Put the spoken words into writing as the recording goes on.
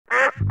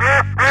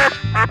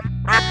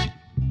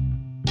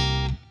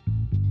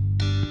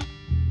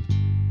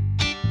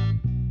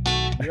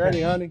You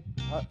ready, honey?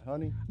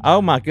 Honey? Oh,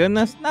 my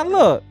goodness. Now,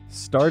 look.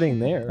 Starting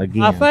there.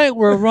 Again. I think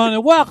we're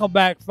running. Welcome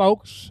back,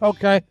 folks.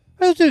 Okay.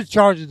 Who's in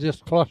charge of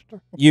this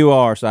cluster? You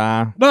are, Si.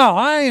 No,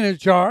 I ain't in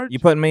charge. You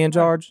putting me in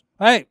charge?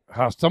 Hey,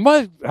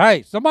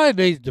 somebody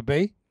needs to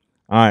be.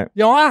 All right.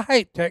 I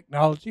hate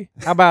technology.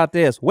 How about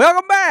this?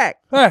 Welcome back.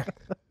 Hey,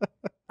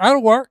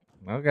 that'll work.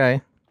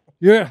 Okay.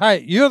 You're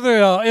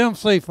the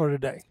MC for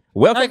today.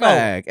 Welcome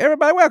back.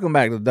 Everybody, welcome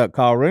back to the Duck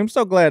Call Room.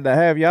 So glad to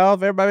have y'all.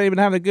 Have everybody been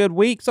having a good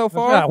week so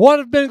far? Right. What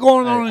has been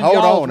going on in Hold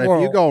y'all's on.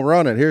 world? If you're going to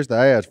run it, here's the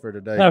ads for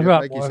today. That's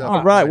right, Make boy. yourself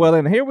All right. Well,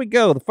 then here we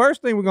go. The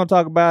first thing we're going to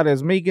talk about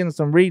is me getting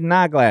some reading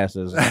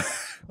eyeglasses.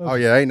 Oh,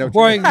 yeah. Ain't no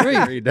Before you chance can to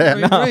read. read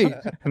that. Before you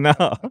can read.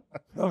 No.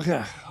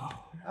 Okay.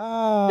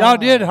 Y'all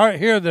did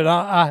hear that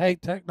I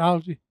hate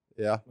technology.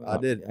 Yeah, I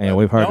did. Yeah,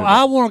 we've heard of it.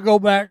 I want to go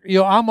back.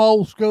 I'm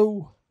old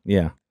school.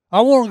 Yeah.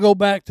 I want to go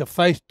back to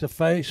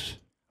face-to-face.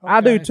 I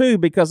do too,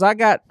 because I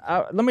got.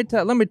 Let me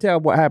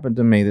tell what happened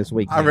to me this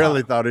week. I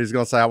really thought he was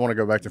going to say, I want to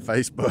go back to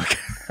Facebook.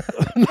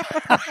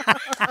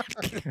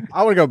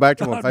 I want to go back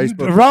to when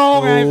Facebook.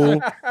 Wrong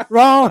answer.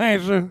 Wrong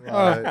answer.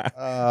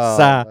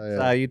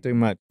 Right. Si, you too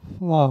much.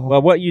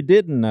 Well, what you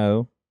didn't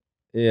know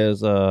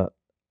is I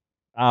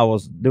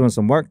was doing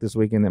some work this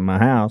weekend at my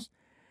house,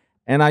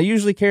 and I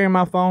usually carry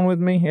my phone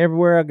with me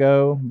everywhere I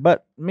go.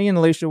 But me and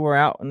Alicia were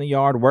out in the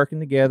yard working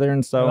together,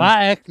 and so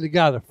I actually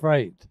got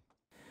afraid.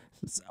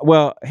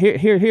 Well,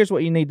 here's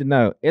what you need to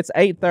know. It's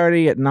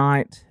 8:30 at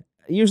night.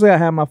 Usually I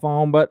have my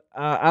phone, but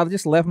I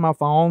just left my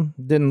phone,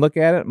 didn't look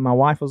at it. My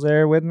wife was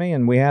there with me,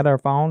 and we had our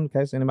phone in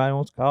case anybody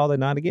wants to call. They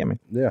know how to get me.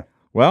 Yeah.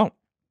 Well,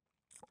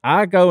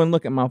 I go and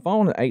look at my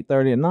phone at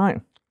 8:30 at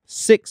night.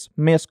 6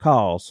 missed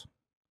calls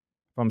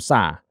from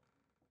Si.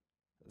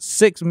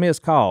 6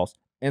 missed calls.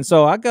 And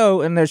so I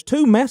go, and there's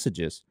 2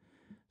 messages.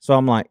 So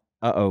I'm like,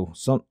 uh-oh,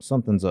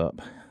 something's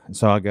up. And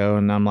so I go,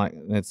 and I'm like,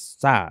 it's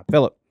Si,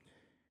 Phillip.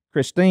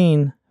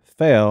 Christine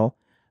fell.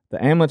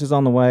 The ambulance is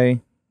on the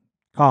way.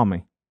 Call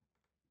me.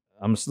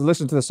 I'm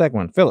listening to the second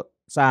one. Phillip,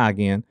 Si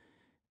again.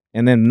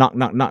 And then knock,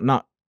 knock, knock,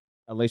 knock.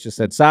 Alicia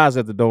said, Si's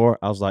at the door.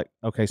 I was like,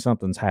 okay,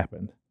 something's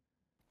happened.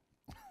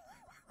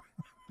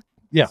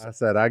 Yeah. I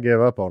said, I give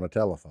up on a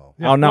telephone.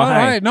 Oh, no,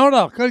 hey.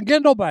 No. Couldn't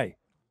get nobody.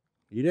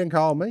 You didn't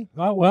call me?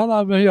 Well,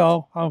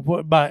 I'm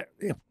put by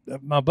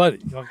my buddy,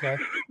 okay?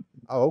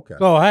 Oh, okay.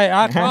 So, hey,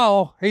 I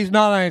call. He's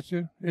not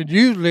answering. And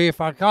usually if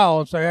I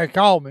call and say, hey,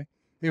 call me,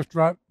 it's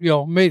right,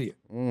 immediate.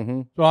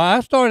 Mm-hmm. So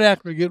I started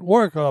actually getting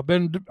work. I've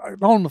been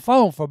on the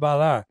phone for about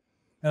an hour.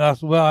 And I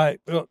said, well,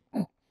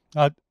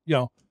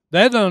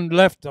 they done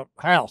left the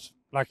house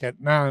like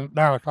at 9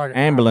 o'clock at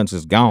night. Ambulance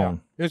is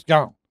gone. Yeah, it's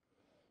gone.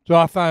 So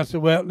I finally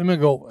said, well, let me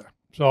go over there.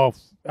 So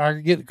I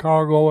could get the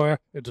car, go over there,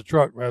 it's a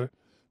truck rather,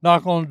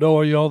 knock on the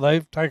door,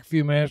 they take a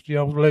few minutes,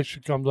 Alicia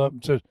comes up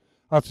and says,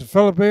 I said,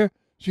 Phillip here?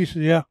 She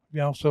said,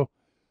 yeah, so,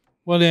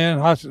 well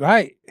then, I said,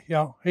 hey,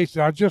 he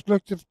said, I just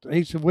looked at,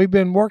 he said, we've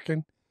been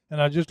working,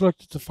 and I just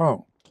looked at the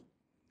phone.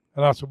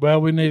 And I said, well,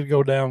 we need to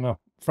go down to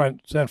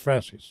San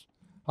Francisco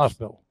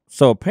Hospital.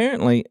 So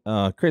apparently,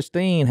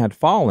 Christine had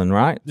fallen,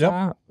 right?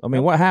 Yep. I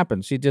mean, what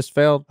happened? She just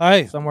fell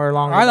somewhere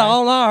along the way?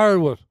 All I heard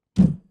was,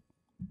 and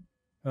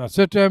I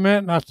sat there a minute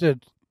and I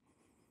said,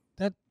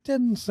 that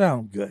didn't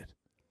sound good.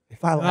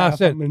 If I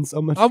laugh, I'm in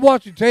so much. I'm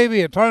watching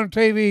TV and turned the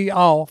TV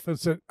off and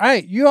said,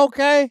 hey, you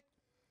okay?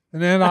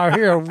 And then I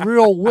hear a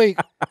real weak,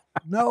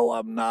 no,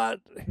 I'm not.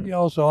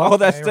 So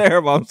that's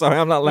terrible. I'm sorry.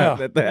 I'm not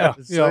laughing at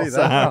that. See, that's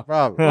the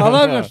problem. Well,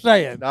 I'm just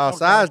saying. No,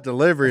 Si's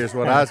delivery is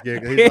what I was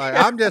getting. He's like,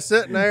 I'm just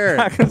sitting there.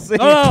 I can see.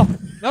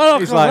 No,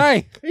 He's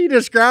like, he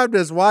described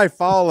his wife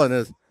falling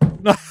as.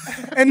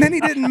 And then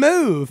he didn't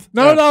move.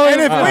 No. And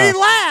if we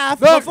laugh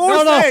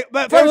before say,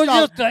 but first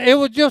off, it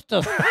was just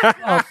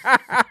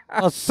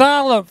a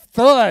silent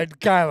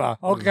thud, kind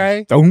of.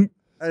 Okay. Don't.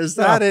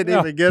 I didn't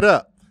even get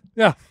up.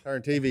 Yeah.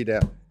 Turn TV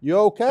down. You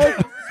okay?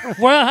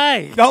 Well,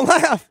 hey. don't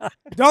laugh.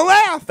 Don't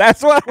laugh.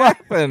 That's what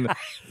happened.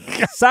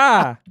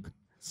 Si.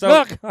 So,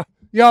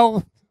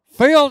 Look,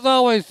 Phil's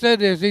always said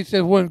this. He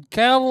said, when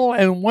cattle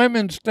and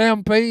women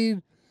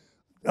stampede,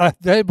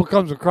 it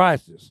becomes a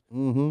crisis.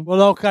 Mm-hmm.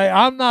 Well, okay,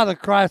 I'm not a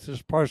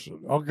crisis person.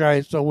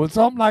 Okay, so when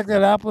something like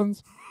that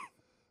happens,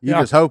 You're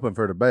just hoping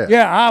for the best.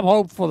 yeah, I'm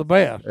hoping for the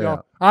best.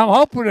 Yeah. I'm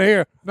hoping to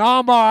hear, no,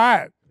 I'm all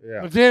right. Yeah.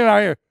 But then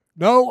I hear,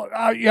 no,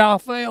 I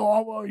fail.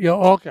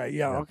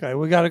 Okay,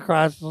 we got a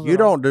crisis. You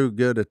don't do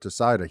good at the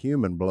sight of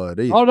human blood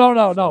either. Oh,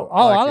 no. So,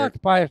 I like to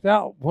pass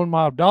out when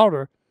my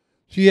daughter,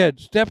 she had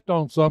stepped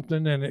on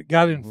something and it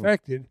got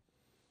infected,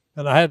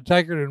 and I had to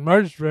take her to the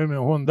emergency room,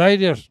 and when they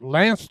just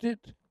lanced it,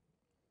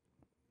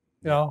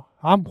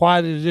 I'm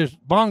quiet as this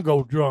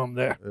bongo drum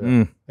there.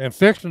 And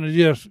fixing to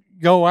just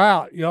go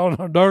out.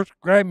 The nurse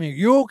grabbed me.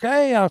 You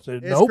okay? I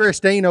said, Is nope.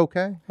 Christine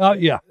okay?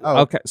 Yeah.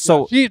 Oh, okay.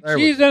 So, She's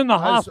in the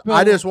hospital.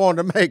 I just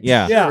wanted to make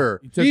sure.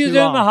 She's in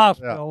the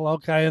hospital,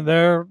 okay, and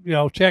they're,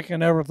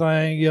 checking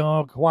everything,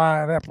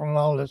 quiet, and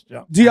all this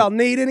stuff. Do y'all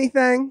need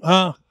anything?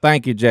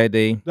 thank you,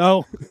 JD.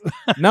 No.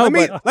 No,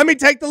 Let me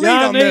take the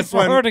lead on this for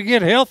one. her to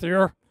get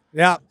healthier.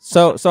 Yeah.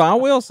 So I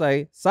will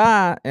say, Si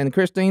and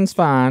Christine's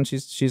fine.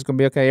 She's gonna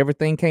be okay.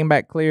 Everything came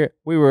back clear.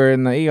 We were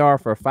in the ER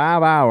for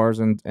 5 hours,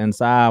 and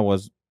Si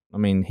was. I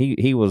mean,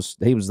 he was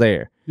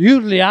there.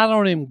 Usually, I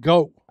don't even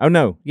go. Oh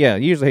no, yeah.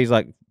 Usually he's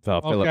like,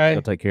 Phillip, Okay.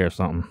 he'll take care of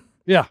something.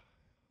 Yeah.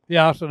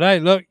 I said, hey,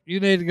 look, you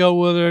need to go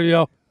with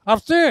her. I'm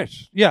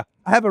serious. Yeah.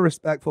 I have a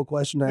respectful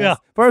question to ask. Yeah.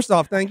 First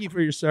off, thank you for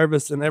your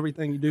service and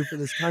everything you do for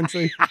this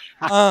country.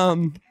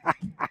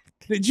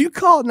 Did you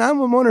call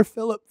 911 or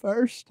Phillip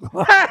first? No,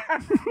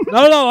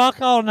 I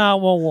called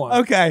 911.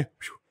 Okay.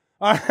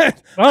 All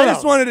right. No, I no.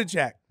 just wanted to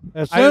check.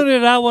 As soon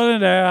as I went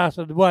in there, I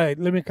said, wait,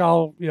 let me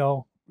call,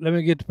 let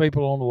me get the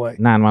people on the way.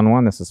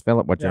 911. This is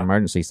Phillip. What's your Yeah.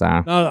 emergency, Si?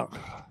 No.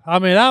 I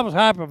mean, I was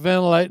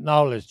hyperventilating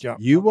all this junk.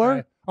 You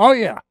were? Oh,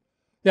 yeah.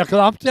 Yeah, because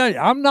I'm telling you,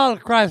 I'm not a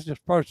crisis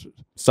person.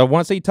 So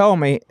once he told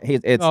me,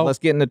 it's No. let's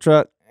get in the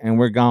truck and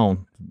we're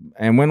gone.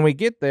 And when we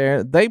get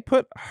there, they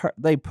put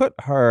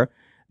her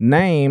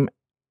name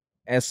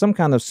as some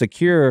kind of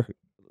secure,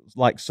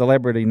 like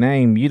celebrity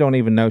name. You don't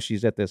even know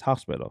she's at this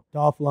hospital.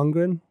 Dolph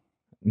Lundgren.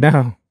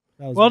 No,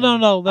 That was Well, me.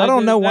 no. I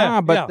don't know why,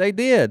 Yeah, but yeah. they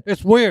did.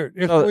 It's weird.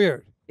 It's So-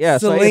 weird. Yeah,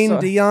 Celine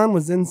so Dion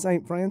was in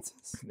St.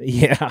 Francis.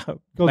 yeah,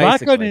 Because I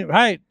couldn't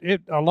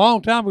even, a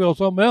long time ago,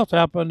 something else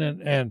happened,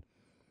 and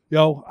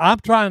I'm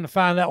trying to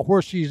find out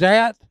where she's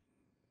at,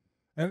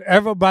 and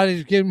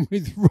everyth's giving me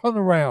the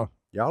runaround.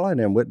 Y'all ain't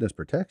in witness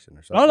protection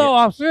or something. No,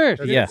 I'm serious.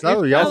 Yeah.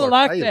 So It's y'all kind of are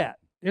like failing. that.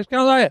 It's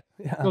kind of like that.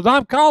 Yeah. Because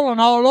I'm calling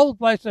all over the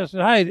place. I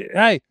said,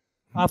 hey,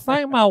 I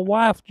think my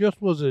wife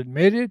just was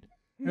admitted.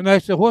 And they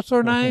said, what's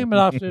her name?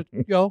 And I said,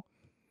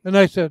 And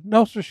they said,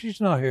 no, sir, she's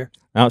not here.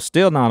 No, it's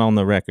still not on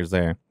the records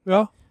there.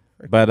 Yeah.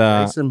 But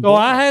Case in So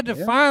point. I had to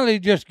Yeah. finally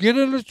just get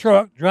in the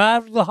truck,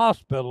 drive to the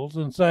hospitals,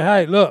 and say,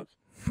 hey, look,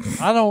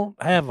 I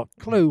don't have a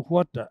clue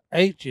what the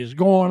H is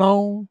going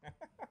on.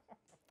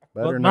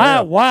 Better But my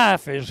now.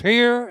 wife is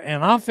here,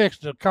 and I'm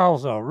fixed to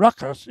cause a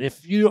ruckus if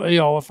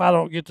if I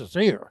don't get to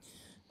see her.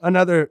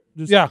 Another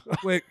just Yeah.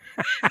 quick.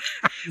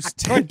 Just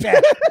Take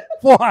that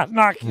before I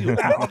knock you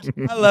out.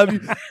 I love you.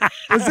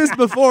 Was this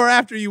before or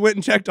after you went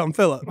and checked on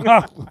Phillip?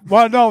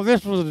 Well, no,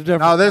 this was a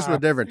different. No, this was a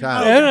time. different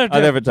time. Yeah,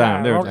 A different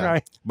time, different okay.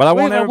 time. But I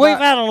want We've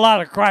everybody. had a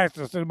lot of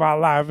crisis in my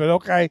life, but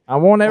okay. I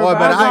want Boy, everybody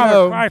but to I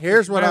know. know.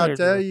 Here's what I'll manager.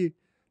 tell you.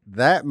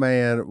 That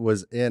man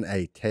was in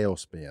a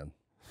tailspin.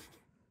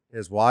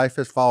 His wife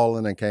is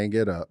falling and can't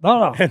get up.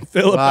 No. And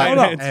Phillip Right, ain't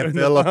no. answering and the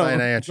Phillip phone.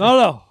 ain't answering.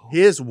 No.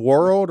 His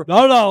world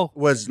No.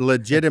 was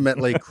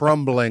legitimately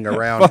crumbling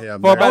around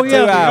him. for There about Oh were 2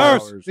 yeah,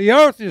 hours. the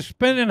Earth is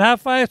spinning. How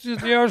fast is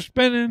the Earth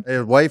spinning? It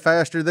was way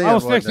faster than I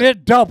was fixing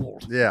it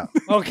doubled. Yeah,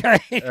 Okay,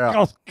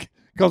 Yeah.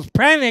 because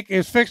panic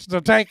is fixing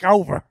to take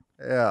over.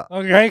 yeah.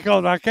 Okay,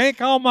 because I can't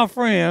call my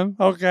friend.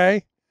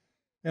 Okay,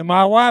 and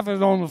my wife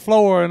is on the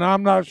floor, and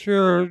I'm not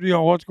sure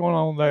what's going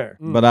on there.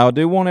 But I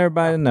do want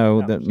everybody to know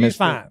No, that she's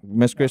fine.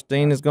 Miss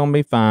Christine is going to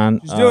be fine.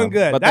 She's doing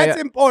good. But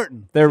That's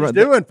important. they're She's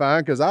doing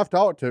fine because I've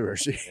talked to her.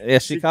 She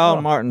she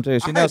called Martin too.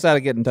 She knows how to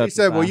get in touch.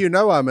 said, with "Well, Si. you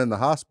know I'm in the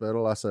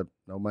hospital." I said,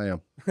 "No,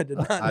 ma'am. I did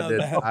not know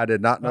that. I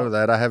did not know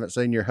that. I haven't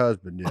seen your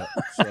husband yet."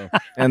 So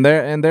and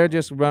they're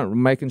just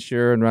making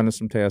sure and running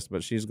some tests,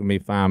 but she's gonna be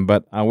fine.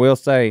 But I will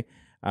say,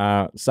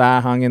 Si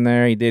hung in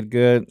there. He did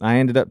good. I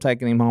ended up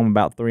taking him home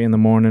about 3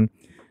 a.m.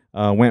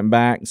 Went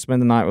back, spent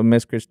the night with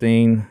Miss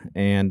Christine,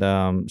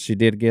 and she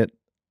did get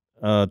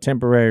a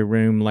temporary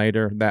room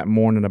later that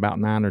morning, about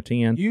 9 or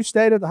 10. You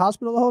stayed at the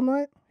hospital the whole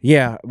night?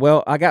 Yeah,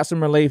 well, I got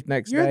some relief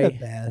next You're day. the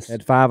best.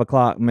 At 5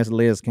 o'clock, Miss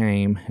Liz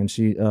came and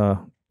she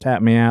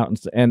tapped me out,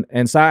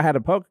 and Si had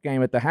a poker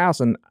game at the house,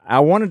 and I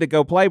wanted to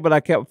go play, but I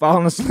kept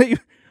falling asleep.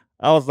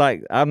 I was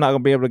like, I'm not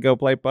gonna be able to go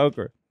play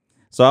poker,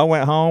 so I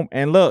went home.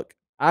 And look,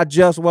 I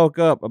just woke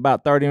up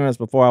about 30 minutes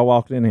before I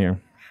walked in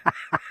here.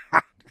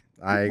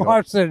 I ain't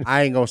Bart said,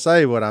 gonna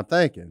say what I'm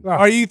thinking.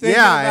 Are you thinking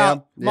Yeah, I about...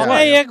 am. My Yeah, wife-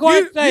 I am. Yeah, go ahead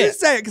you, and say you it.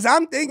 say it, because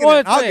I'm thinking Go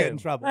that ahead, I'll say get it. in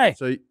trouble. Hey,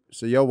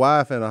 So your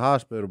wife in the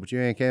hospital, but you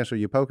ain't cancel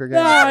your poker game.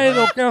 no, I ain't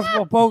no cancel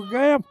my poker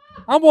game.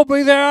 I'm gonna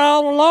be there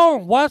all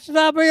alone. Why should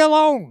I be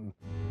alone?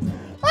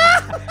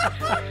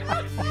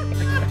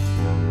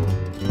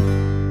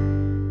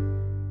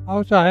 I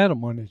wish I had a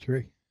money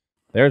tree.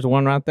 There's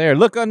one right there.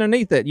 Look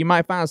underneath it. You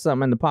might find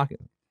something in the pocket.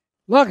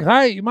 Look,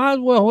 hey, you might as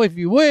well, if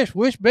you wish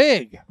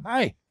big.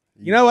 Hey,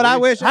 You know what I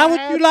wish how I would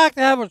had? you like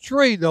to have a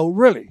tree, though,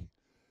 really?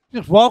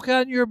 Just walk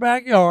out in your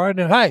backyard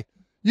and, hey,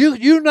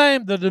 you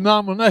name the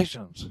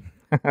denominations.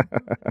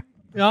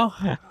 Well,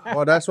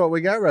 that's what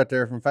we got right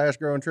there from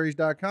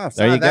fastgrowingtrees.com.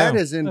 There you That go.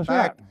 is in That's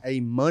fact a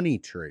money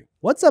tree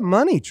What's a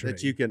money tree?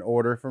 that you can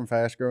order from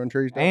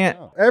fastgrowingtrees.com. And-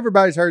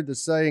 Everybody's heard the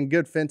saying,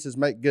 good fences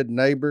make good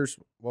neighbors.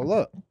 Well,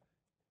 look,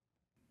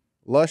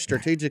 lush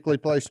strategically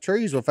placed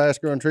trees with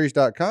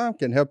fastgrowingtrees.com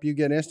can help you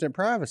get instant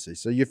privacy.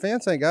 So your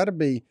fence ain't got to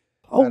be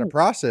out of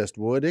processed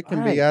wood. It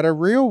can Right. be out of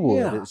real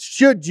wood. Yeah.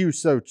 Should you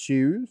so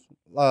choose.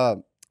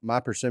 My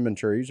persimmon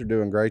trees are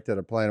doing great that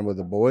I planted with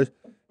the boys.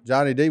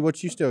 Johnny D,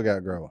 what you still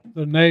got growing?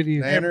 The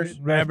native.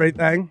 Nanners,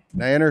 Everything.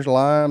 nanners,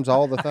 limes,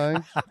 all the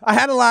things. I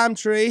had a lime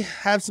tree,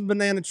 have some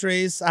banana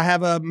trees. I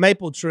have a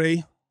maple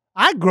tree.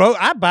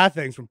 I buy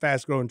things from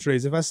fast growing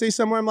trees. If I see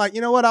somewhere, I'm like,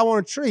 you know what? I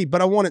want a tree,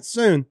 but I want it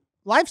soon.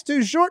 Life's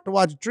too short to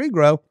watch a tree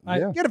grow.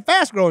 Yeah. Get a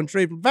fast growing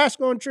tree from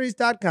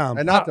fastgrowingtrees.com.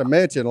 And not to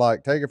mention,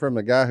 like, take it from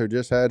the guy who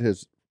just had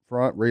his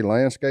front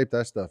re-landscaped.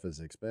 That stuff is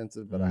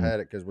expensive, but I had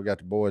it because we got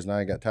the boys and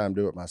I ain't got time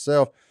to do it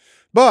myself.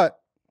 But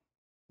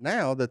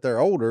now that they're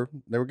older,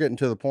 they were getting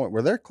to the point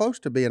where they're close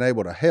to being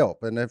able to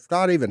help. And if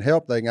not even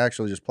help, they can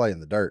actually just play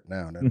in the dirt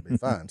now and it'll be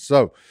fine.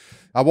 So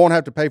I won't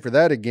have to pay for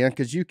that again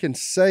because you can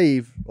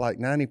save like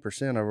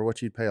 90% over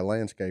what you'd pay a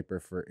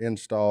landscaper for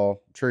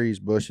install, trees,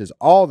 bushes,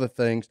 all the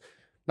things.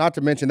 Not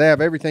to mention they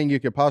have everything you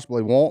could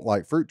possibly want,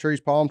 like fruit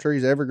trees, palm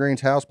trees,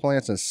 evergreens,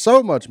 houseplants, and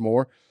so much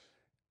more.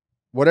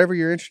 Whatever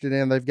you're interested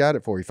in, they've got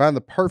it for you. Find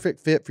the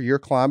perfect fit for your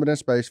climate and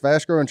space.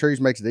 Fast Growing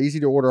Trees makes it easy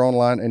to order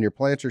online, and your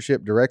plants are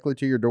shipped directly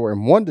to your door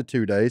in 1 to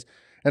 2 days.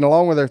 And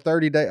along with their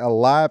 30-day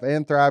Alive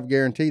and Thrive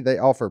guarantee, they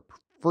offer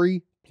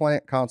free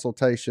plant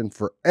consultation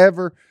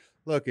forever.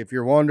 Look, if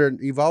you're wondering,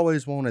 you've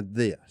always wanted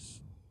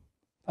this.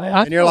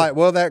 And you're like,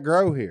 will that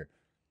grow here?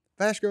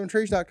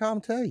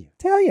 FastGrowingTrees.com tell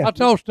you. I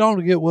told Stone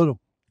to get with them.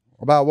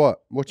 About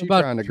what? What you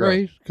about trying to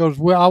trees, because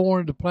I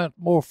wanted to plant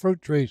more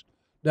fruit trees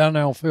down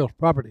there on Phil's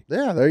property.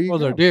 Yeah, there you go. For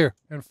their deer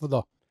and for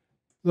the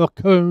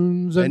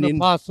coons and the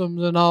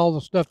possums and all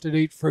the stuff that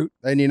eat fruit.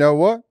 And you know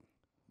what?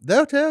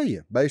 They'll tell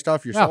you based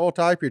off your soil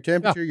type, your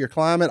temperature, your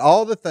climate,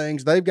 all the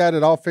things. They've got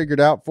it all figured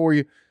out for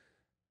you.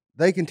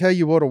 They can tell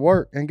you what'll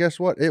work, and guess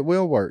what? It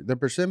will work. The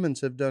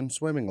persimmons have done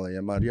swimmingly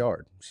in my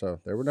yard, so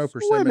there were no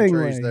persimmon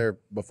trees there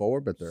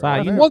before, but they're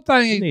all there. One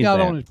thing he's got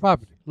on his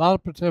property, a lot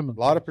of persimmons. A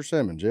lot of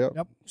persimmons, yep.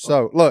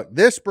 So look,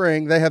 this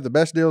spring they have the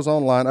best deals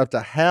online, up to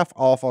half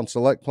off on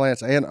select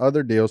plants and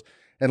other deals.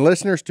 And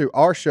listeners to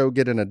our show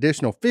get an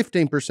additional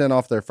 15%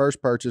 off their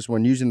first purchase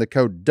when using the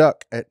code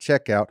DUCK at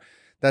checkout.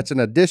 That's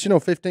an additional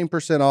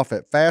 15% off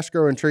at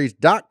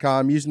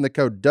fastgrowingtrees.com using the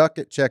code DUCK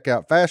at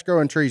checkout.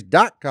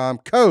 Fastgrowingtrees.com,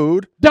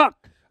 code DUCK.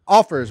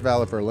 Offer is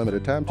valid for a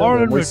limited time. Tell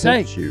them we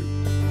sent you.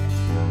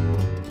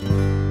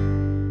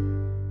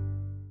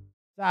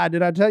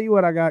 Did I tell you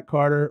what I got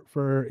Carter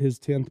for his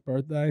 10th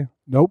birthday?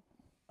 Nope.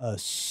 A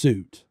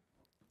suit.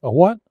 A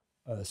what?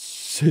 A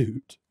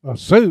suit. A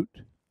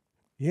suit?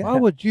 Yeah. Why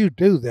would you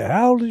do that?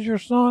 How old is your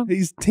son?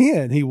 He's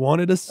 10. He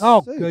wanted a suit.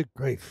 Oh, good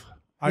grief.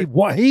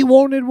 He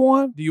wanted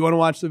one? Do you want to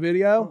watch the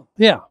video?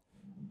 Yeah.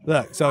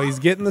 Look, so he's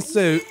getting the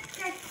suit.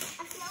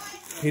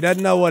 He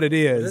doesn't know what it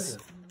is.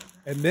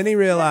 And then he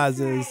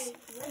realizes.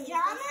 Pajamas?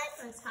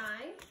 A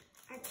tie.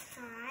 A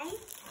tie.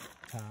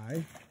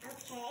 Tie.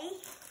 Okay.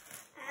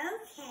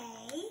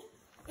 Okay.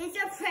 It's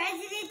a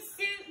president's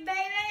suit,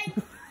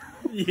 baby.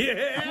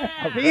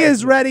 Yeah. He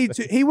is ready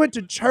to. He went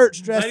to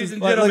church dressed Ladies as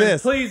and like gentlemen,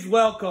 this. please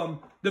welcome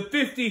the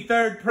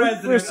 53rd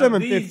president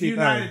of these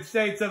United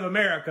States of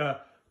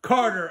America,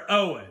 Carter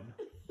Owen.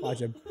 Watch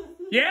him.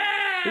 Yeah!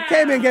 He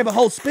came in and gave a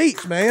whole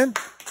speech, man.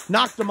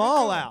 Knocked them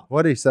all out.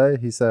 What did he say?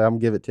 He said, I'm going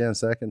to give it 10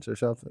 seconds or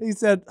something. He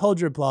said, hold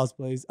your applause,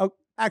 please. Oh,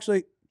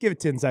 actually, give it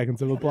 10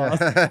 seconds of applause.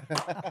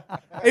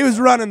 He was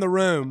running the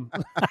room.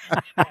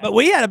 But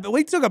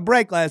we took a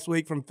break last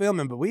week from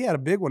filming, but we had a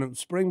big one. It was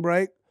spring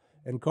break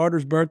and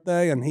Carter's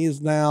birthday, and he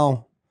is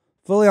now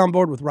fully on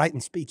board with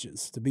writing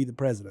speeches to be the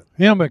president.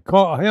 Him and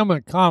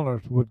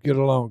Connors would get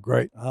along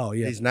great. Oh,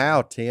 yeah. He's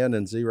now 10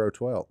 and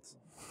 0/12.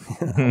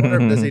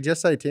 Does he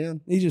just say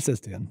 10? He just says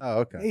 10. Oh,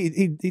 okay.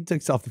 He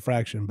takes off the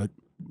fraction, but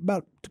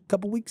about a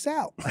couple weeks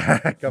out.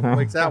 A couple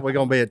weeks out, we're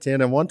going to be at 10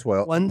 and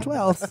 1/12.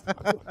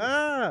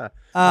 1/12.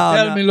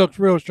 Telling me looks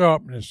real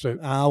sharp in his suit.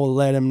 I will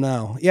let him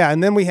know. Yeah,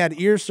 and then we had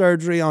ear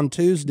surgery on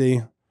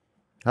Tuesday.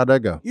 How'd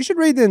that go? You should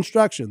read the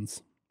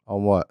instructions.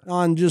 On what?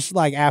 On just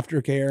like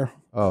aftercare.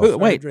 Oh,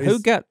 wait, who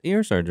got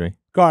ear surgery?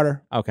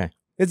 Carter. Okay.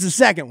 It's the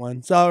second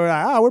one. So we're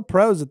like, we're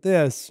pros at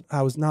this.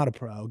 I was not a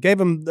pro. Gave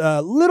him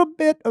a little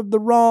bit of the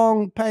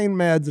wrong pain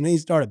meds, and he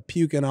started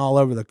puking all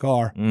over the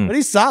car. But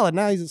he's solid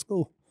now. He's at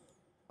school.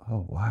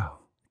 Oh, wow.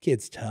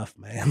 Kid's tough,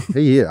 man.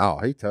 He's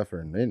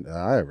tougher than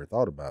I ever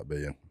thought about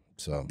being.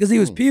 So because he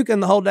was puking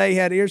the whole day. He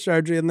had ear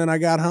surgery, and then I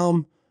got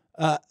home.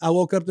 I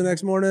woke up the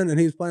next morning, and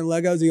he was playing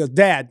Legos. He goes,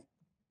 Dad,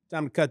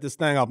 time to cut this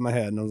thing off my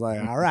head. And I was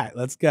like, all right,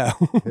 let's go.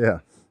 Yeah.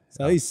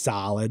 So he's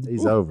solid.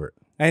 He's over it.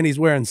 And he's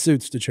wearing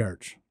suits to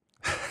church.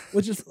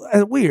 Which is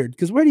weird,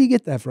 because where do you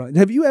get that from?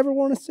 Have you ever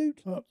worn a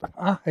suit?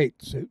 I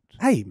hate suits.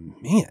 Hey,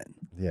 man.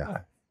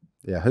 Yeah.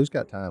 Yeah, who's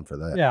got time for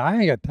that? Yeah, I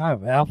ain't got time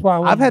for that. That's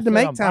why I've had to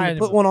make time to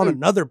put one on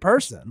another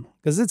person,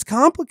 because it's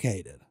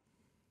complicated.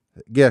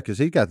 Yeah, because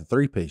he's got the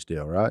 3-piece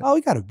deal, right? Oh,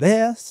 he got a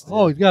vest.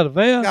 Oh, he's got a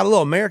vest? Got a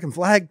little American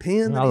flag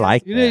pin. I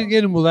like You need to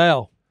get him with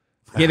Al.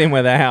 Get him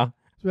with Al.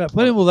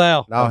 Put him with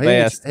Al. No,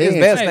 His vest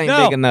ain't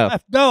big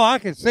enough. No, I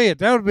can see it.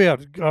 That would be a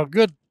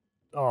good,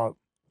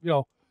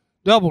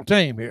 double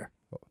team here.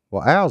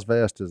 Well, Al's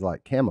vest is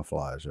like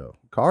camouflage, though.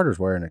 Carter's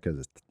wearing it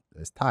because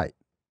it's tight.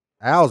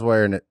 Al's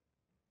wearing it.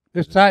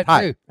 It's tight,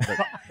 too.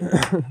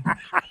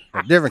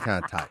 A different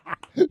kind of tight.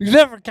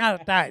 Different kind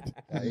of tight.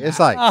 It's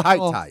like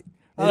tight.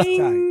 It's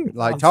tight.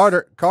 Like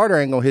Carter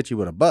ain't going to hit you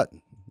with a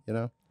button, you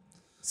know?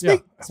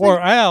 Where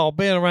Al,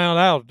 being around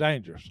Al is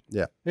dangerous.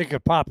 Yeah. It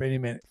could pop any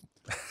minute.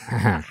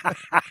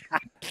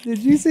 Did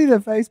you see the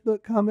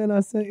Facebook comment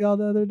I sent y'all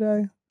the other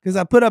day? Because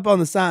I put up on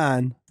the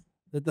sign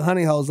that the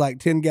honey hole is like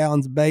 10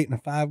 gallons of bait in a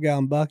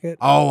 5-gallon bucket.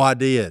 Oh, I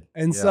did.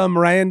 And some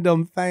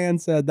random fan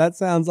said, that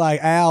sounds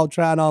like Al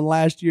trying on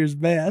last year's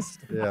vest.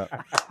 Yeah.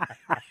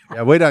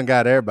 Yeah, we done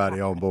got everybody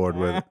on board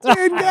with it.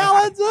 10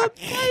 gallons of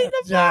bait in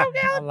a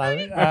 5-gallon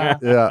bucket.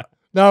 Yeah.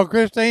 No,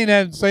 Christine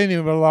hadn't seen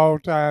him in a long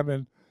time,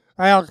 and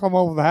Al come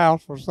over the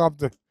house for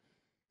something.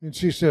 And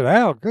she said,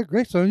 Al, good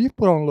grief, son, you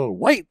put on a little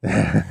weight.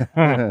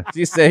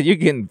 She said, you're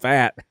getting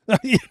fat.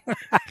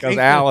 Because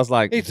Al was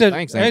like, he said,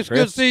 thanks, it's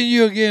good seeing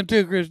you again,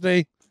 too,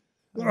 Christine.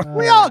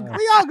 We all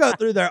go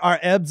through our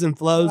ebbs and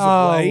flows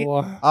of weight.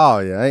 Oh,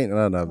 yeah, ain't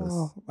none of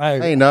us.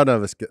 Hey, Ain't none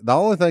of us. The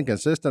only thing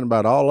consistent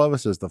about all of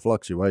us is the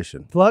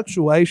fluctuation.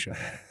 Fluctuation.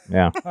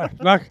 Yeah.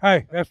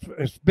 hey,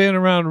 it's been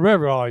around the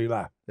river all your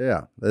life.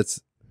 Yeah, it's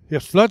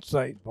flood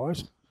state,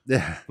 boys.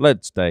 yeah.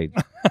 Flood stage.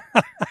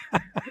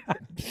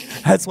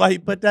 That's why you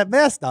put that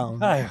vest on.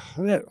 Hey,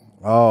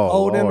 Oh,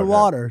 Hold in the Lord,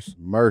 waters.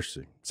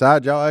 mercy.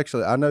 Side, y'all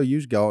actually, I know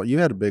you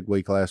had a big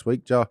week last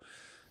week, y'all.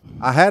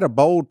 I had a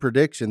bold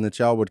prediction that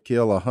y'all would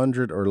kill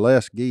 100 or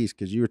less geese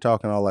because you were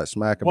talking all that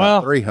smack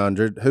about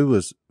 300.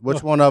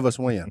 Which one of us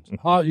wins?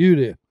 You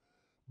did.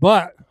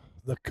 But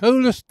the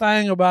coolest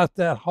thing about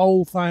that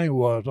whole thing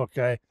was,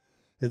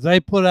 is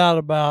they put out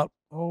about,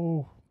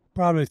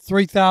 probably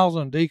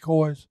 3,000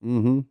 decoys.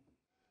 Mm-hmm.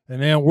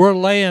 And then we're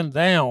laying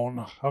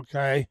down,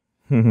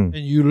 and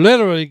you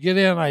literally get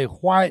in a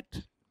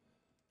white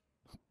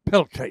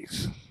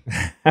pillowcase.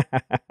 And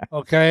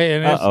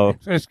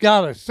it's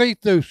got a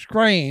see-through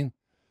screen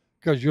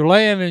because you're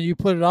laying and you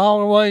put it all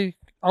the way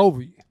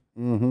over you.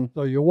 Mm-hmm.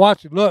 So you're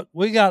watching. Look,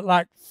 we got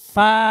like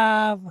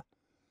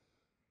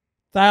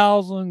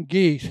 5,000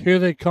 geese. Here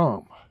they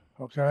come.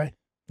 Okay.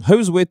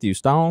 Who's with you,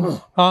 Stone?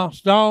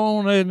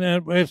 Stone,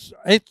 and it's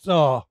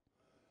 18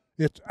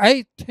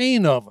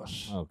 of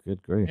us. Oh,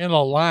 good grief. In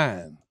a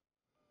line.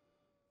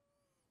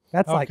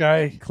 That's like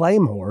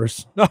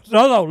claymores.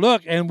 No,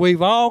 look, and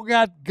we've all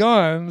got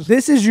guns.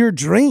 This is your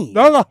dream.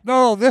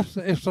 No, this is,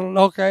 it's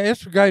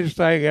the greatest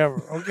thing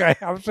ever. Okay,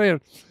 I'm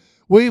saying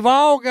we've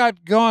all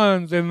got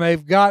guns, and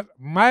they've got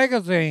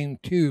magazine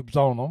tubes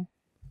on them.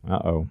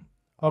 Uh-oh.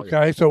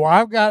 Okay, so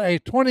I've got a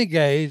 20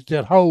 gauge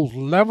that holds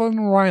 11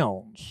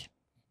 rounds.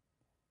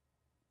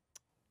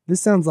 This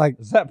sounds like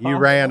you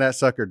ran that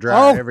sucker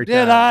dry every time.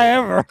 Did I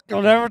ever?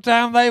 Because every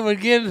time they would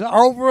get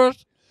over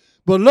us.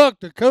 But look,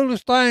 the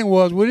coolest thing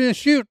was we didn't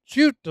shoot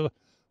the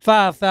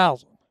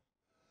 5,000,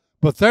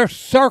 but they're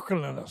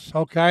circling us,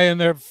 and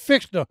they're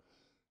fixed to,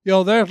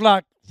 there's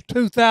like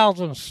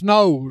 2,000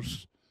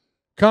 snows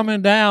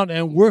coming down,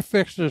 and we're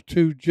fixed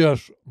to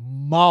just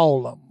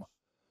maul them.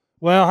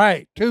 Well,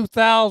 hey,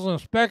 2,000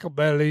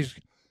 specklebellies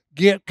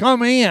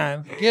come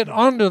in, get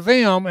under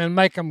them, and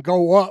make them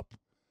go up.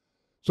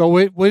 So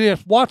we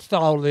just watched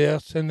all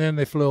this, and then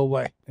they flew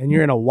away. And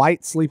you're in a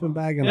white sleeping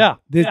bag? And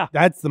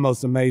that's the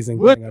most amazing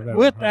thing I've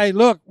ever heard. Hey,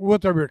 look,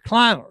 with a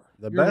recliner.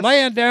 You're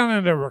laying down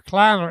in a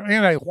recliner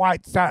in a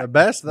white sack. The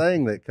best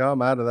thing that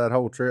come out of that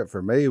whole trip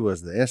for me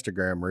was the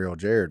Instagram reel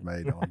Jared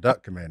made on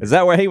Duck Commander. Is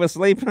that where he was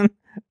sleeping?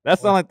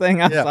 That's the only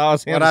thing I saw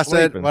was him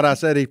sleeping. When I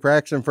said he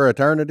practicing for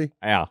eternity?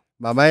 Yeah.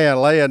 My man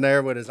laying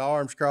there with his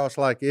arms crossed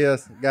like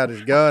this, got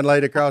his gun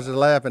laid across his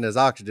lap and his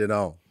oxygen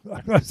on.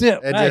 That's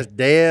it. And just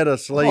dead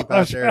asleep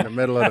out there in the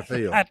middle of the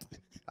field.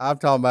 I'm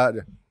talking about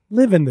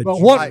living the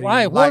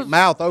dream.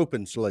 Mouth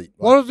open sleep.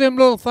 What are them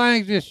little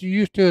things that you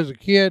used to as a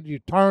kid? You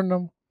turned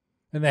them,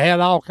 and they had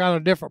all kind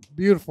of different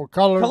beautiful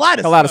colors.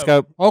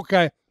 Kaleidoscope.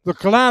 Okay, the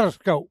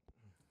kaleidoscope.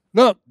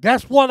 Look,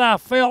 that's what I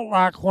felt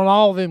like when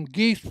all them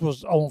geese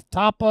was on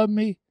top of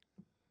me.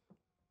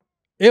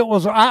 It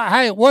was.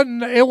 It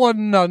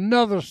wasn't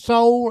another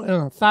soul in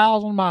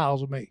 1,000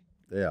 miles of me.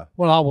 Yeah.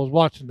 When I was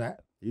watching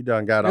that. You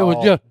done got it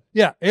all.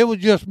 It was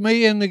just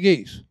me and the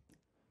geese.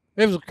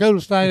 It was the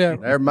coolest thing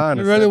ever. Never mind.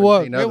 It really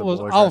was. It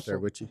was awesome. awesome. Right there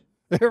with you.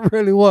 It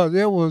really was.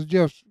 It was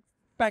just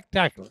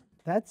spectacular.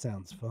 That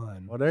sounds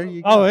fun. Well, there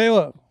you go. Oh, it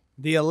was.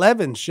 The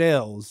 11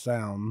 shells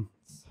sound.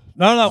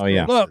 No. Oh,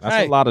 yeah. Look,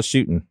 that's a lot of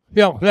shooting.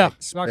 Yeah.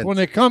 Like when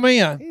they come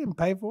in. He didn't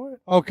pay for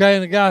it. Okay,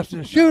 and the guy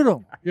said, shoot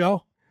them,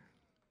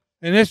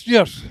 And it's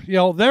just,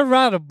 they're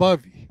right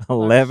above you.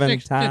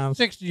 11 times.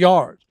 60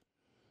 yards.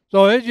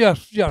 So it's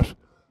just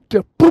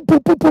boop, boop,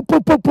 boop, boop,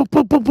 boop, boop, boop,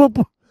 boop, boop, boop,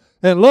 boop.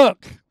 And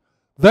look,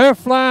 they're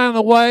flying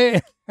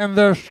away, and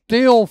they're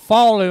still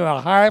falling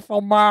a half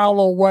a mile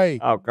away.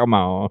 Oh, come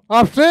on.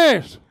 I'm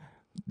serious.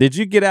 Did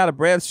you get out of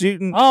breath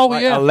shooting? Oh,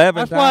 yeah.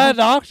 11 That's times? why I had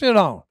the oxygen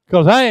on.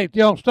 Because, hey,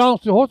 Stone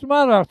said, what's the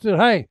matter? I said,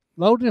 hey,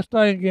 load this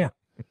thing again.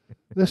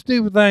 This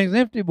stupid thing's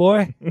empty,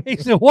 boy. He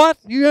said, what?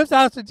 You emptied?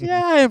 I said,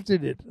 yeah, I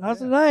emptied it. I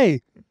said,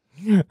 hey.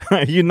 You're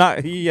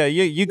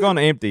going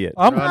to empty it.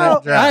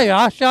 Hey,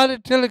 I shot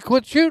it till it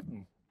quit shooting.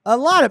 A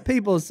lot of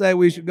people say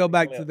we should go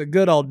back to the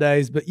good old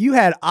days, but you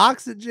had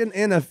oxygen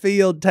in a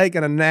field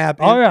taking a nap,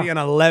 emptying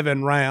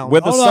 11 rounds.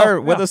 With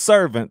a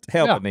servant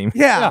helping him.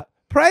 Yeah.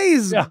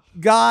 Praise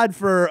God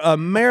for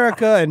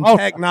America and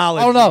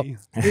technology. Oh, no.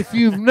 If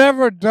you've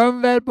never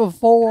done that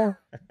before,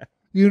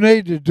 you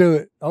need to do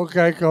it,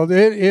 okay? Because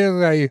it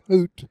is a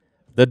hoot.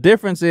 The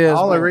difference is The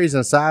only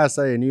reason Si's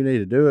saying you need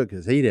to do it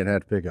because he didn't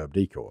have to pick up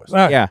decoys.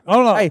 Yeah.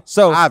 Hold on. Hey,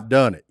 so I've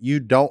done it. You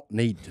don't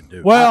need to do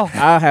it. Well,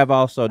 I have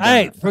also done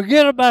hey, it.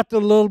 forget about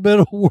the little bit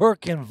of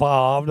work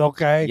involved,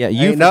 okay? Yeah,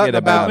 you Ain't nothing forget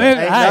about about it.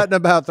 it. Ain't Hey. nothing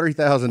about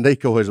 3,000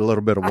 decoys. A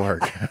little bit of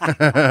work.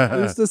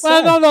 Who's to Well,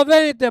 say? no,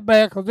 they ain't that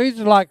bad because these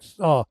are like,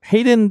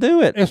 He didn't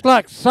do it. it's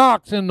like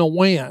socks in the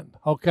wind,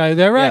 okay?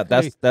 They're Yeah,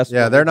 actually, that's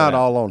Yeah, what they're we not put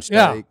out. all on stakes.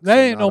 yeah,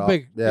 they ain't Not no all-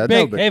 big, yeah,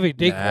 big no heavy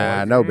decoys.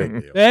 Nah, no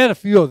big deal. They had a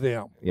few of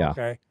them, Yeah.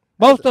 okay?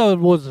 Most of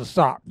it was the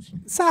socks.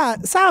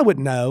 Si would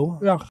know.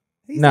 Yeah.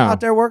 He's No. out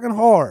there working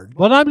hard,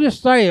 But I'm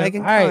just saying,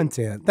 making hey,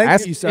 content. Thank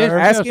Ask, you, sir.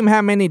 ask him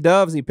how many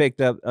doves he picked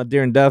up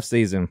during dove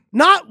season.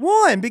 Not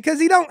one,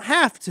 because he don't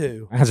have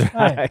to. That's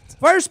right.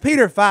 1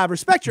 Peter 5,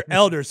 respect your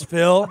elders,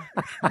 Phil.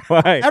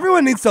 Right.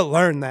 Everyone needs to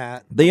learn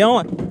that.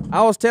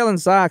 I was telling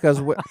Si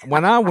because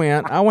when I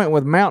went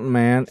with Mountain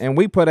Man and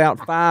we put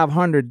out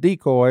 500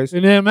 decoys.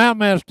 and then Mountain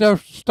Man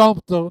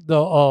stomped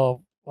the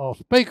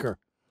speaker,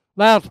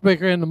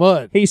 loudspeaker in the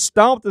mud. He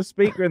stomped the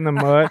speaker in the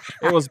mud.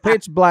 It was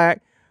pitch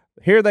black.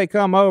 Here they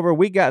come over.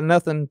 We got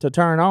nothing to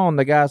turn on.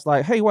 The guy's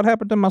like, "Hey, what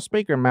happened to my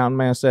speaker?" Mountain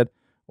Man said,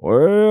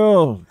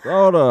 "Well,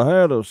 thought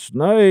I had a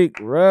snake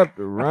wrapped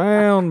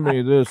around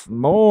me this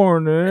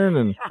morning,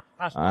 and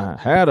I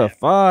had a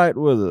fight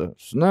with a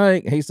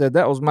snake." He said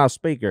that was my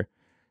speaker,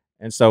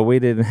 and so we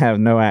didn't have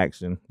no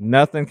action.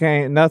 Nothing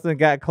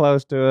got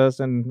close to us,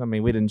 and I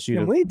mean, we didn't shoot.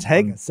 Can we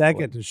take a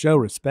second to show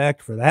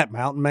respect for that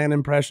Mountain Man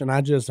impression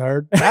I just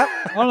heard?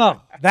 Hold on.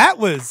 That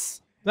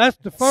was That's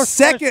the first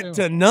second question.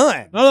 to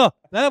none. No,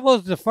 that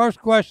was the first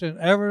question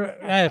ever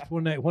asked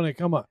when they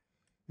come up.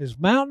 Is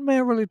Mountain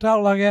Man really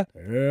talk like that?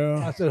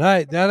 Yeah. I said,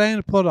 hey, that ain't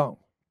a put on.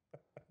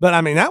 But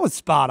I mean, that was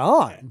spot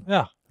on.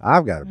 Yeah.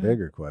 I've got a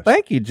bigger question.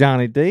 Thank you,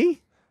 Johnny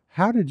D.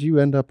 How did you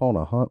end up on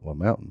a hunt with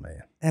Mountain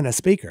Man? And a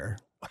speaker.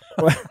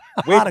 We-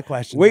 A lot of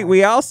questions.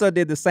 We also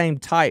did the same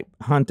type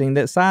hunting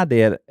that Si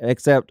did,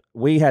 except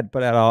we had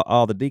put out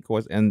all the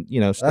decoys and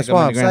stick That's them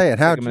what in I'm the ground, saying. stick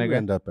How'd 'em in you the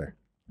ground. end up there?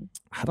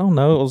 I don't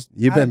know. It was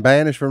You've been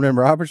banished from them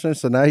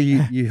Robertsons, so now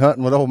you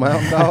hunting with old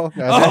Mountain Dog.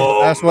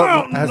 That's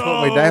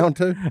what we down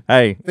to.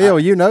 hey, Phil,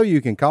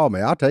 you can call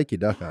me. I'll take you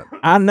duck hunting.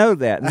 I know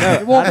that. It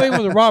No, won't be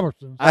with the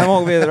Robertsons. I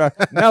won't be there.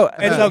 No,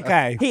 It's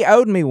okay. He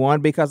owed me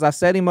one because I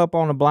set him up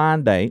on a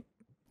blind date,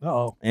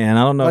 Uh-oh. and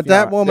I don't know. But if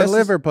that y'all- woman this is-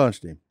 liver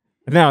punched him.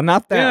 No,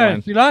 not that Yeah,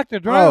 one. she liked to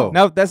drown. Oh.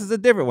 No, this is a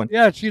different one.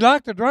 Yeah, she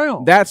liked to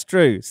drown. That's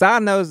true. Si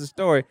knows the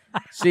story.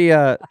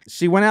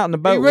 She went out in the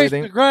He boat with reached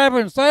him. to grab her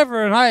and save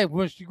her, and hey,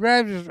 when she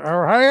grabs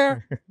her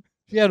hair,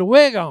 she had a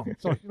wig on,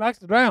 so she likes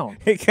to drown.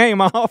 It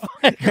came off.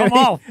 Come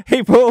off.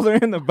 He pulled her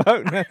in the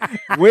boat,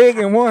 wig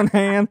in one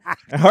hand,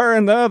 her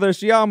in the other.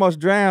 She almost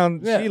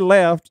drowned. Yeah. She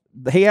left.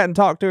 He hadn't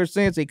talked to her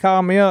since. He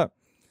called me up.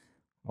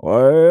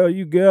 Well,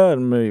 you got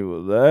me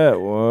with that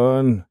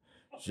one.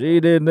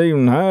 She didn't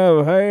even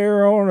have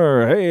hair on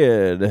her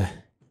head.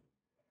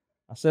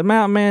 I said,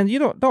 Mountain Man, you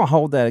don't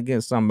hold that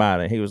against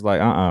somebody. He was like,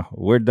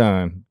 we're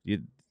done.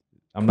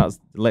 I'm not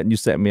letting you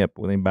set me up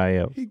with anybody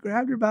else. He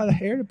grabbed her by the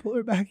hair to pull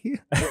her back in.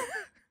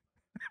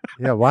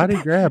 Yeah, why did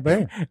he grab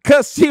her?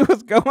 Because she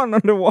was going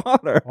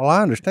underwater. Well,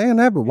 I understand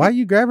that, but why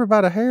you grab her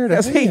by the hair? To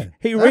 'Cause he head?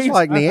 he That's reached,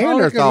 like that's all he can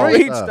Neanderthal reach.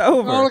 reached stuff.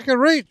 All I over. can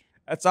reach.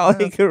 That's all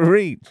he could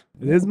reach.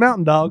 It is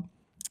Mountain Dog.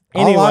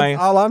 Anyway,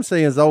 all I'm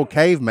seeing is old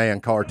caveman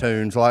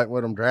cartoons, like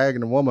with them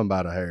dragging a woman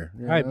by the hair.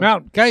 You Hey, know?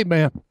 Mountain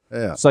Caveman.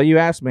 Yeah, so you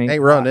asked me.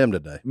 ain't run them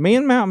today. Me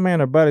and Mountain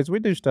Man are buddies. We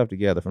do stuff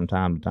together from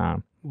time to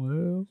time.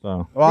 Well,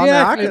 So Well, I He mean, I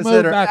actually moved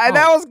consider. back Hey, home.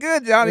 that was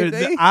good, Johnny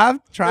D.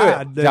 I've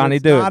tried. dude. Johnny,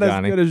 It's do it, not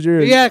Johnny. as good as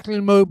yours. He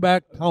actually moved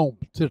back home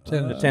to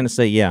Tennessee.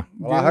 Tennessee, yeah.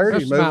 Well, I heard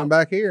That's he's moving Mountain.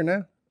 back here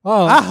now.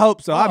 Oh, I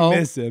hope so. Uh-oh. I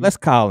miss him. Let's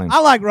call him. I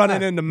like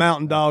running into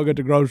Mountain Dog at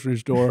the grocery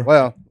store.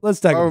 Well, Let's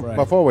take a break.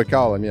 before we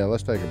call him,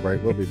 let's take a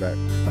break. We'll be back.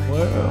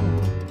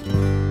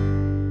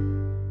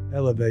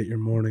 Elevate your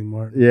morning,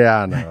 Martin,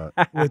 Yeah, I know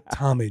it. with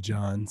Tommy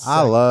John's.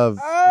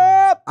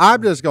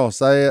 I'm just gonna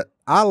say it.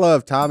 I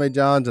love Tommy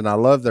John's and I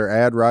love their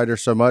ad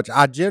writers so much.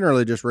 I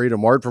generally just read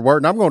them word for word,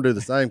 and I'm going to do the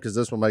same because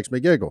this one makes me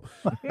giggle.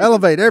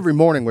 Elevate every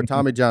morning with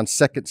Tommy John's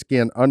Second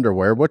Skin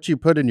underwear. What you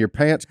put in your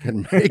pants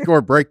can make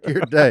or break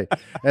your day,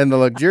 and the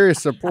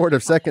luxurious support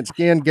of Second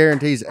Skin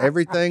guarantees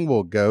everything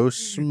will go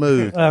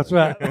smooth. that's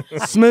right.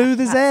 Smooth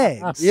as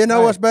eggs. You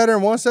know what's better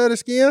than one set of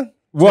skin?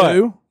 What?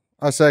 Two.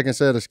 A second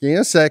set of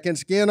skin, Second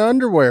Skin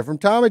underwear from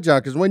Tommy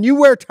John. Because when you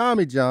wear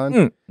Tommy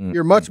John,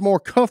 you're much more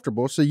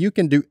comfortable, so you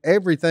can do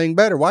everything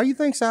better. Why do you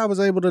think Si was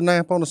able to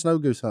nap on a snow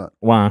goose hunt?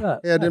 Why?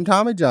 He had them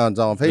Tommy Johns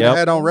on. If he'd Yep.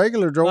 had on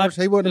regular drawers,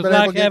 he wouldn't have It's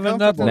been able like to get having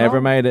comfortable. nothing Never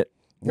made it.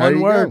 There One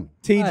you word. go.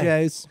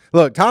 TJ's.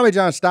 Look, Tommy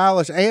John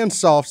stylish and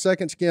soft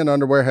Second Skin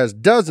underwear has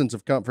dozens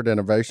of comfort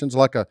innovations,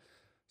 like a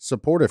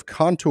supportive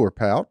contour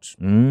pouch.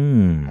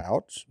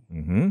 Pouch.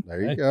 Mm-hmm.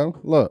 There you go.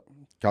 Look,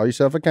 call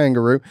yourself a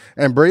kangaroo.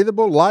 And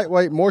breathable,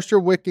 lightweight,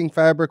 moisture-wicking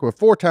fabric with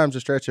 4 times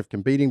the stretch of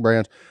competing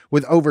brands,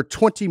 with over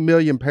 20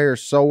 million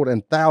pairs sold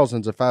and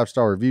thousands of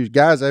 5-star reviews.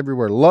 Guys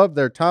everywhere love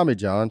their Tommy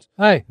Johns.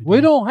 Hey,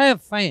 we don't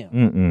have fans.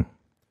 Mm-mm.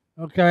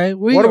 Okay,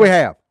 What do we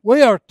have?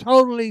 we are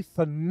totally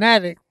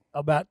fanatic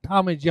about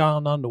Tommy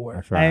John underwear.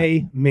 That's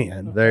right.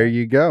 Amen. There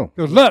you go.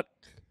 Because look,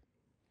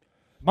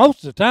 most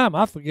of the time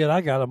I forget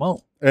I got them on.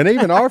 And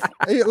even our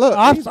look,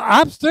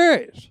 I'm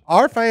serious.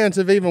 our fans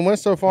have even went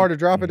so far to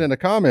drop it in the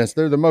comments.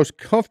 They're the most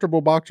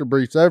comfortable boxer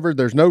briefs ever.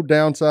 There's no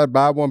downside.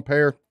 Buy one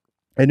pair,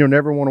 and you'll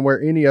never want to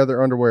wear any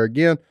other underwear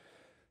again.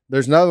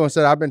 There's another one that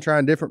said, I've been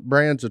trying different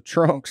brands of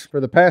trunks for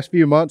the past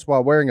few months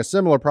while wearing a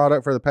similar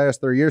product for the past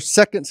 3 years.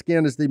 Second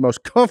Skin is the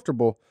most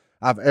comfortable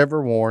I've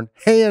ever worn,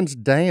 hands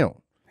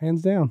down.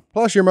 Hands down.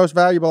 Plus, your most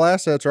valuable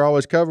assets are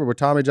always covered with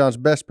Tommy John's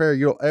best pair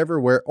you'll ever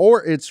wear,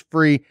 or it's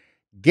free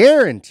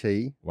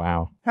guarantee.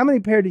 Wow. How many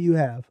pair do you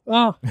have?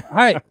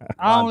 Hey,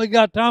 I only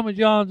got Tommy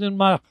Johns in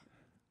my.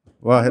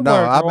 Well, no,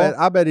 Underwear,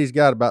 I bet he's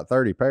got about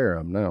 30 pair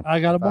of them now. I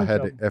got a bunch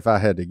of them. If I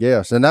had to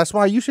guess. And that's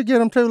why you should get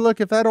them too.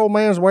 Look, if that old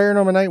man's wearing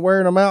them and ain't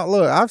wearing them out,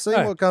 look, I've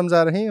seen what comes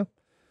out of him.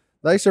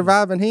 They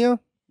surviving him.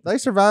 They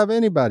survive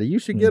anybody. You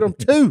should get them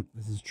too.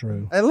 This is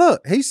true. And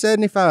look, he's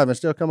 75 and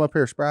still come up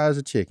here spry as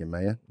a chicken,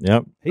 man.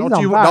 Yep.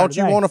 Don't you want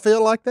to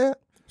feel like that?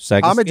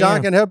 Second Tommy John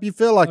Skin. can help you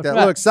feel like that.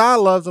 right. Look, Si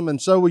loves them,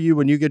 and so will you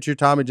when you get your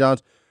Tommy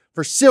Johns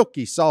for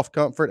silky, soft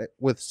comfort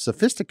with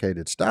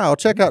sophisticated style.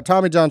 Check out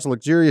Tommy John's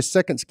luxurious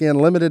Second Skin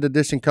limited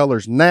edition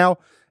colors now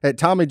at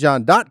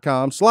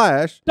TommyJohn.com/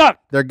 Duck.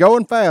 They're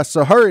going fast,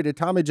 so hurry to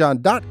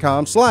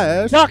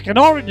TommyJohn.com/ Duck in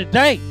order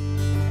today.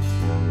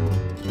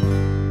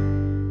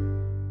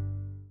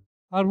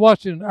 I was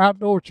watching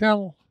Outdoor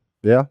Channel,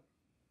 Yeah.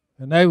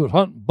 and they was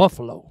hunting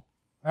buffalo,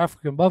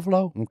 African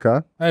buffalo.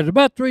 Okay. There's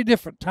about 3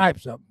 different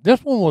types of them.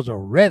 This one was a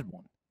red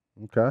one.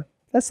 Okay.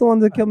 That's the one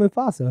that killed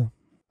Mufasa.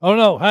 Oh,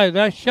 no. Hey,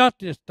 they shot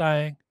this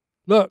thing.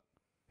 Look,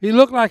 he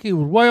looked like he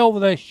was way over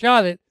there,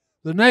 shot it.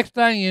 The next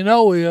thing you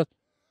know is,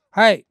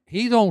 hey,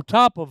 he's on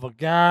top of a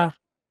guy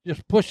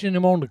just pushing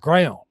him on the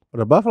ground. What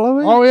a buffalo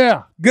is? Oh,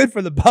 yeah. Good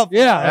for the buffalo.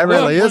 Yeah. That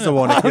really is the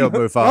one that killed Oh,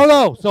 Mufasa.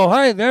 no. So,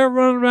 hey, they're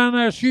running around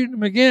there shooting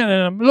him again.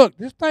 And look,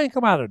 this thing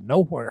come out of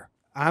nowhere.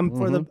 I'm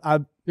for the.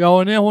 You know,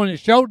 and then when it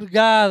showed the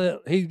guy that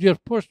he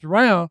just pushed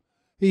around,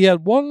 he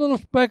had one little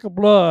speck of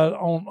blood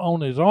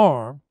on his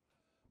arm,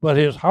 but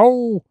his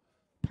whole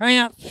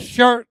pants,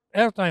 shirt,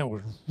 everything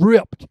was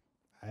ripped.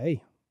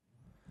 Hey,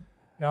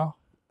 Yeah.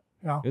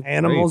 Yeah. Good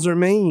animals are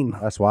mean.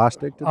 That's why I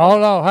stick to Oh,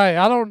 no. Hey,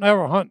 I don't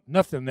ever hunt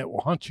nothing that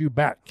will hunt you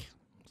back.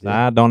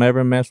 I don't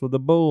ever mess with the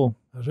bull.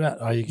 That's that.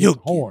 Oh, you You'll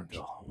get horns.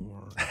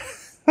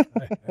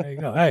 Hey, there you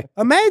go. Hey.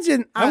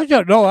 Imagine. That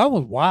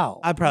was wild.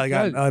 I probably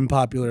got an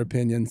unpopular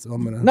opinion, so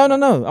I'm gonna.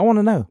 No. I want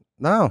to know.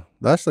 No,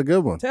 that's the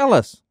good one. Tell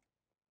us.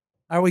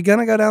 Are we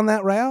gonna go down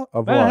that route?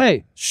 Of Hey, what?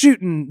 hey,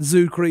 Shooting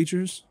zoo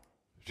creatures.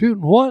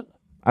 shooting what?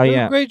 Oh, Little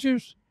yeah.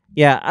 creatures?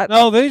 Yeah.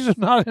 No, these are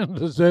not in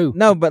the zoo.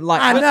 No, but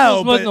like, I This know, was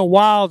in but the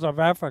wilds of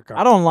Africa.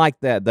 I don't like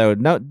that, though.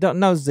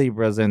 No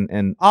zebras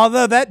and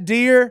although that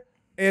deer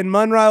in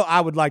Monroe, I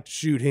would like to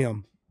shoot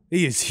him.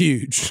 He is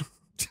huge.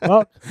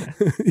 Well,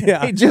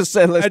 Yeah, he just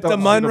said, let's At the don't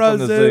shoot 'em Monroe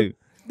from the Zoo.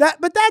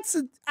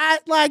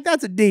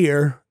 that's a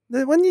deer.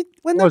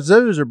 Well,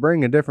 zoos are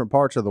bringing different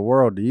parts of the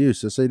world to use.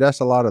 So, see, that's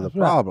a lot of the That's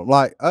right. problem.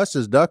 Like, us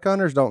as duck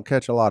hunters don't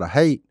catch a lot of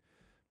hate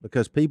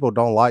because people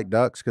don't like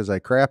ducks because they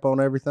crap on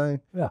everything.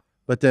 Yeah.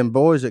 But then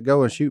boys that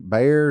go and shoot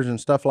bears and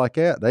stuff like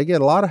that, they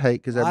get a lot of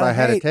hate because Lot of everybody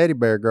had a hate. teddy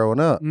bear growing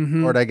up.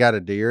 Mhm. Or they got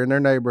a deer in their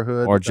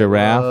neighborhood. or that they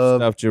giraffe,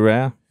 love. stuffed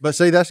giraffe. But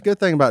see, that's the good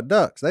thing about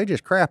ducks. They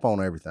just crap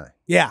on everything.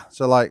 Yeah,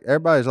 So, like,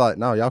 everybody's like,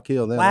 no, y'all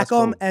kill them. whack That's cool.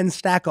 them and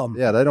stack them.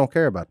 Yeah, they don't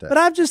care about that. But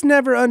I've just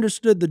never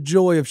understood the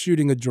joy of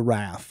shooting a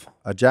giraffe.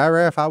 A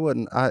giraffe, I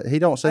wouldn't. He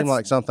don't seem That's-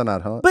 like something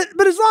I'd hunt. But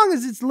as long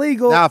as it's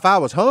legal, Now, if I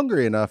was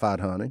hungry enough, I'd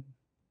hunt him.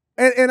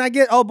 and I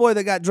get, oh boy,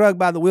 that got drugged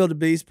by the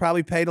wildebeest,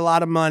 probably paid a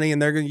lot of money,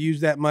 and they're going to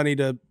use that money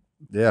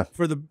Yeah.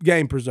 for the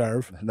game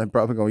preserve. And they're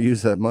probably going to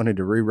use that money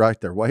to rewrite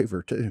their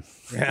waiver, too,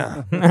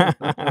 Yeah,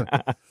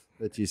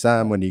 that you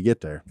sign when you get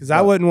there. because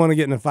I wouldn't want to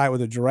get in a fight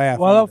with a giraffe.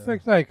 well, I'll either.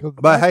 fix that. 'Cause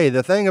But hey,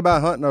 the thing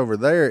about hunting over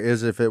there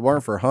is if it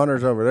weren't for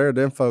hunters over there,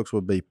 them folks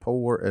would be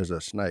poor as a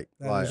snake.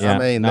 That Like, is- Yeah. I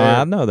mean,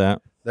 I know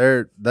that.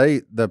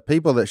 the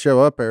people that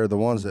show up there are the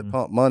ones Mm-hmm. that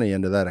pump money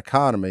into that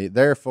economy.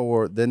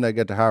 Therefore, then they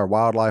get to hire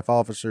wildlife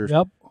officers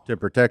Yep. to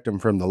protect them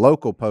from the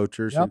local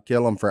poachers who Yep.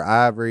 kill them for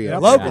ivory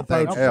and Local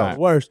everything poachers else. are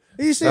worse.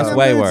 You see That's them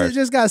way dudes worse. that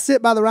just got to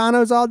sit by the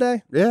rhinos all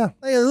day? Yeah,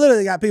 They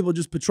literally got people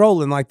just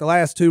patrolling like the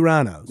last 2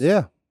 rhinos.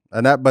 yeah.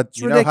 And that, but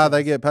you know how ridiculous.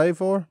 they get paid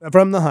for?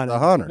 From the hunter. The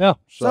hunter. Yeah.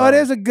 So it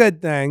is a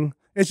good thing.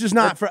 It's just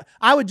not for.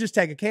 I would just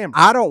take a camera.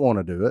 I don't want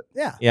to do it.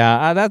 Yeah.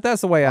 Yeah,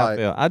 that's the way I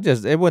Like-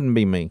 feel. It wouldn't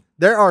be me.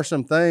 There are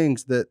some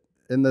things that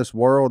in this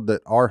world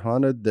that are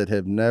hunted that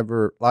have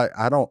never, like,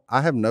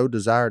 I have no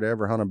desire to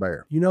ever hunt a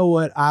bear. You know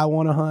what I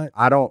want to hunt?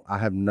 I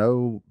have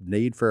no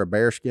need for a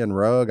bearskin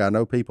rug. I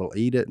know people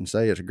eat it and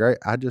say it's great.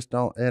 I just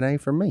don't, it ain't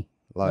for me.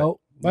 Like, No,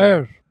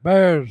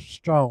 bears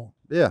strong,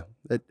 yeah,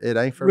 it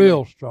ain't for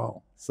real me.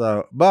 strong.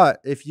 So,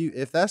 but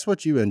if that's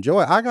what you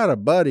enjoy, I got a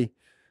buddy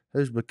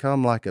who's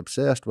become like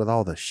obsessed with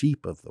all the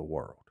sheep of the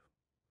world.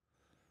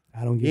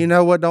 I don't get You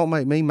know what don't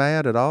make me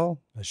mad at all?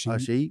 a sheep. A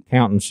sheep.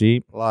 Counting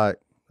sheep. Like,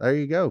 there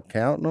you go,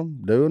 counting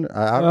them, doing it.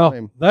 I Well,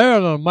 mean, they're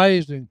an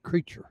amazing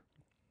creature.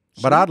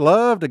 But I'd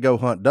love to go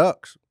hunt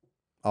ducks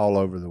all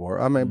over the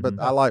world. I mean, but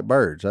Mm-hmm. I like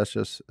birds. That's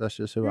just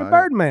who You're I a am.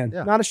 bird man,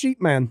 Yeah. not a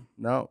sheep man.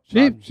 No.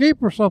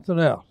 Sheep are something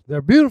else.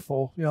 They're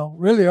beautiful,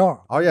 really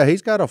are. Oh yeah,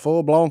 he's got a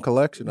full blown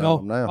collection No, of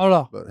them now. oh,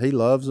 no. But he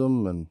loves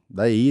them and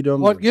they eat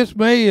them. What gets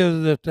me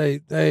is that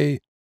they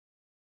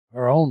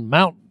are on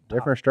mountain.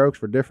 Different strokes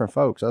for different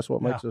folks. That's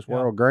what makes this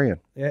world grand.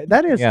 Yeah,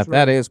 that is. Yeah, true.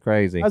 that is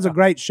crazy. That was a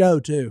great show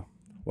too.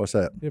 What's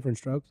that? Different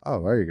strokes.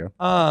 Oh, there you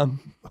go.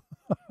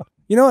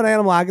 You know what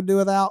animal I could do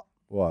without?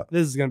 What?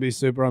 This is going to be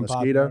super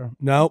unpopular. Mosquito?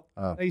 Nope.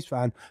 Oh. He's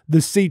fine. The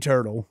sea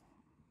turtle.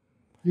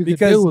 You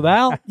Because- can do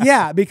without.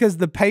 Yeah, because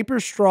the paper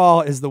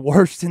straw is the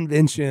worst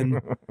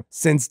invention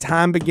since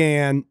time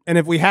began. And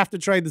if we have to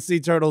trade the sea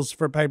turtles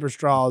for paper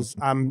straws,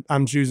 I'm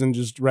choosing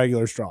just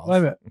regular straws. Wait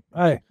a minute.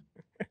 Hey,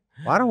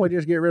 Why don't we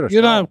just get rid of you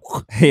straw?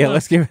 know, Yeah,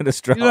 let's give it a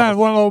straw. you know,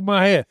 one over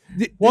my head.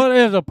 What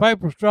has a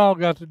paper straw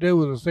got to do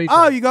with a sea Oh,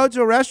 turtle? you go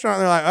to a restaurant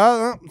and they're like,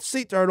 oh,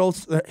 sea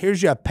turtles.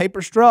 Here's your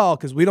paper straw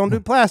because we don't do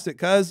plastic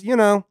because,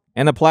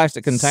 In a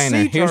plastic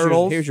container. Sea Here's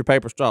turtles. your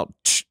paper straw.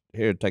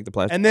 Here, take the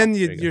plastic. and then off.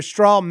 There you go. your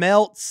straw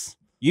melts.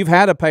 You've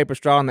had a paper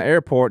straw in the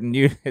airport and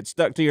it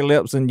stuck to your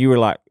lips and you were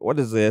like, "What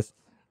is this?"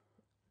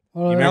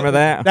 Oh, You remember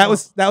that? That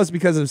was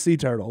because of sea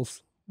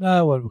turtles.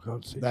 No, it wasn't because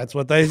of sea That's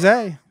what they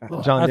say.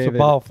 John That's David. a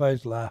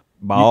bald-faced lie.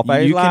 Ball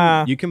face you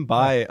lie. you can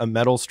buy a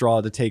metal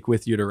straw to take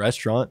with you to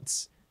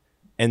restaurants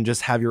and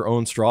just have your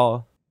own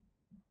straw.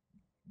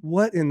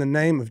 What in the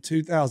name of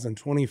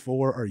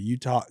 2024 are you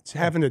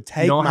having to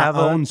take don't my have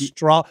own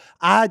straw?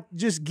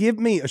 Just give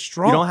me a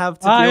straw. You don't have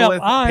to deal with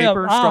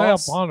paper I'll help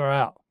straws. Hunter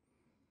out.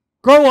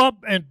 Grow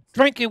up and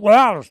drink it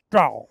without a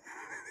straw.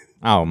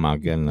 Oh my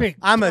goodness! Big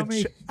I'm a.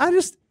 dummy.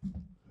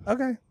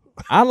 Okay.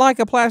 I like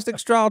a plastic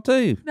straw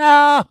too.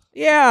 No,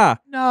 Yeah,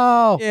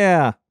 no.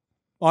 yeah.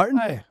 Martin.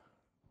 Hey,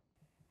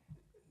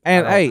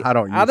 And I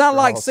don't use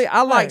like straws.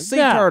 I like Hey, sea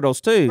yeah.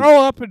 turtles too.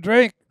 grow up and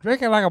drink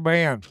it like a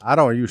man I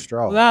don't use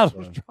straw. without so.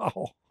 a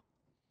straw.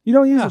 You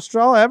don't use Yeah. a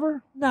straw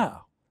ever? No,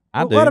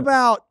 I Well, do. What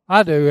about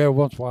I do every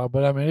once in a while,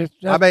 but I mean, it's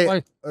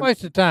just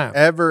waste of time.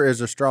 Ever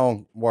is a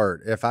strong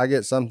word. If I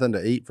get something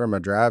to eat from a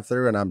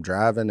drive-through and I'm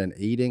driving and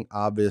eating,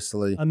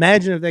 obviously.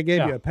 imagine if they gave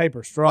Yeah. you a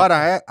paper straw? But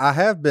I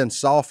have been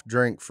soft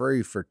drink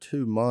free for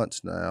 2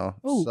 months now,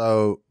 Ooh.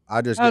 so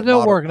I just How's get that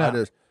bottled- working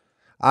out?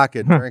 I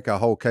could drink a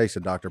whole case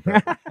of Dr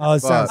Pepper, Oh,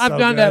 it sounds I've so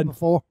done good. that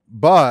before.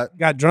 but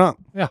Got drunk.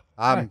 Yeah,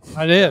 I'm.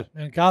 I did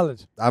in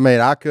college. I mean,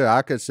 I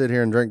could sit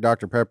here and drink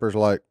Dr Peppers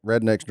like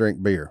rednecks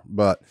drink beer,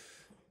 but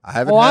I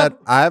haven't Oh,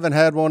 I haven't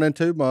had one in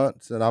 2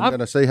 months, and I'm I've-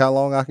 going to see how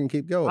long I can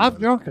keep going. I've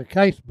with it. drunk a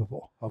case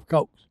before of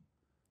Cokes.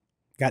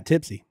 Got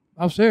tipsy.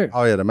 I'm serious.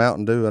 Oh yeah, the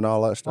Mountain Dew and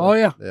all that stuff. Oh,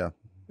 yeah. yeah.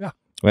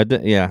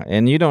 Yeah,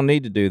 and you don't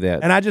need to do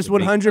that. And I just It'd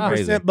be 100%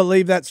 crazy.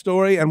 believe that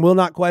story and will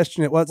not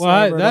question it Well,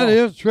 whatsoever. hey, that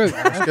is true.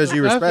 That's 'cause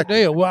you That's respect the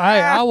deal. Well,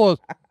 hey, I was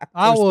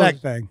respect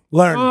thing.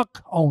 Learn. drunk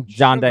on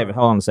John sugar. David,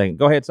 hold on a second.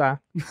 Go ahead, Si.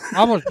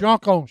 I was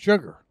drunk on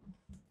sugar.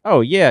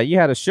 Oh yeah, you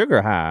had a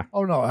sugar high.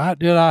 Oh no, I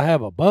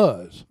have a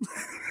buzz?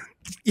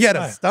 You had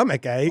a Hey.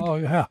 stomach ache. Oh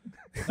yeah,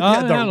 You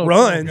had the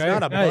runs,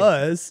 not a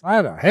buzz. I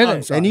had a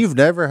headache. And you've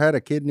never had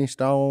a kidney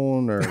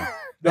stone or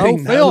No,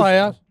 Dang, Phil no.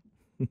 has.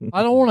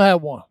 I don't want to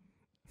have one.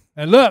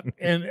 And look,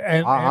 and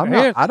I'm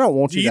here's, not, I don't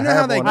want Do you you to know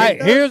how have they one. get hey,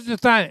 those? here's the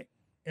thing.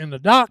 And the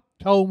doc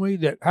told me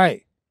that,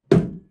 hey,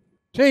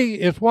 see,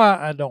 it's why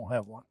I don't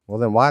have one. Well,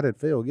 then why did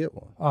Phil get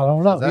one? I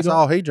don't know. That's he don't,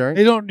 all he drinks.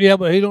 He don't. Yeah,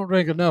 but he don't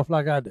drink enough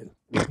like I do.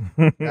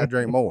 I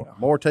drink more.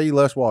 More tea,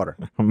 less water.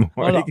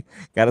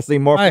 Got to see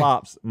more Hey.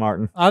 flops,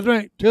 Martin. I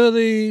drink 2 of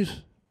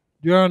these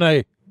during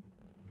a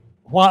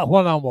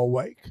when I'm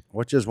awake.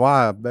 Which is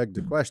why I beg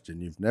the question.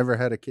 You've never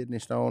had a kidney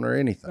stone or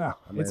anything. Yeah.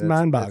 I mean, It's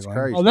mind-boggling. It's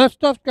crazy. Oh, that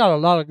stuff's got a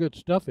lot of good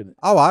stuff in it.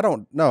 Oh, I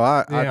don't know.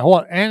 Yeah,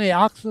 what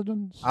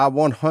antioxidants? I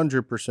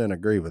 100%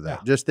 agree with that.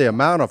 Yeah. Just the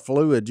amount of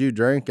fluid you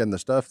drink and the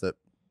stuff that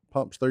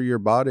pumps through your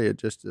body, it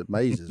just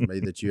amazes me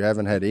that you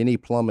haven't had any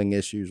plumbing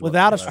issues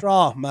Without a whatsoever.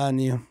 straw,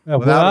 mind you. Yeah,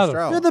 Without a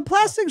straw. Do the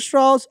plastic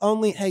straws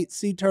only hate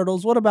sea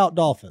turtles? What about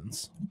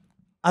dolphins?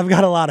 I've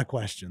got a lot of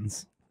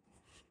questions.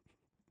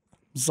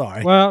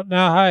 Sorry. Well,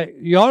 now, hey,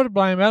 you ought to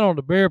blame that on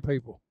the beer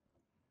people.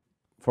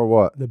 For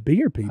what? The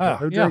beer people. Ah.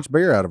 Who Yeah. drinks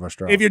beer out of a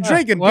straw? If you're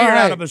drinking Well, beer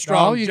out hey, of a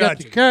straw, no, I'm you got to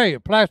judging. carry a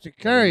plastic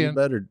you carrying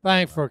better.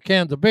 thing for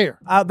cans of beer,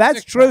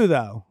 That's true,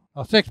 though.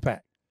 a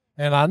 6-pack.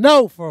 And I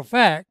know for a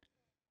fact,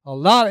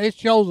 it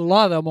shows a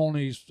lot of them on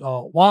these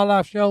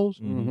wildlife shows.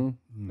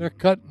 Mm-hmm. They're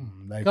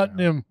cutting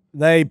them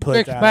They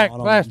put that 6-pack on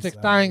plastic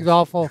themselves. things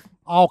off of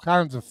all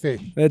kinds of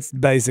fish. It's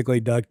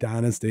basically Duck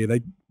Dynasty. They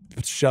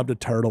shoved a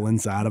turtle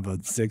inside of a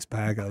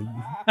 6-pack of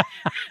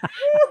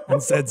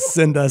and said,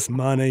 "Send us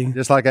money."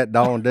 Just like that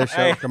Dawn Dish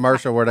Soap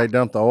commercial where they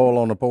dumped the oil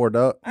on the poor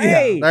duck.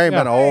 Hey, There ain't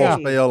been an Yeah, oil yeah.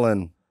 spill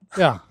and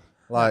Yeah.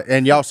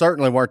 and y'all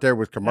certainly weren't there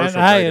with And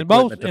commercial hey, grade and most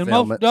equipment to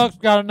film most it. ducks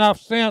got enough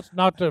sense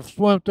not to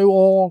swim through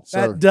oil.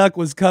 So, That duck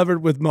was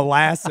covered with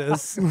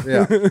molasses.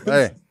 yeah.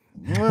 Hey,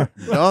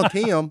 dunk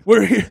him.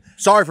 We're here.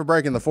 Sorry for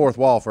breaking the fourth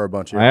wall for a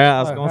bunch of you. Yeah,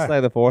 I was gonna say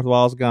the fourth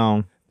wall's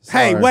gone.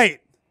 Hey, Sorry. wait.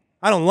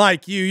 I don't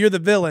like you. You're the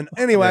villain.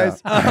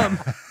 Anyways,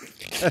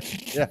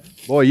 Yeah.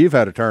 Boy, you've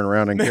had a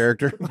turnaround in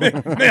character.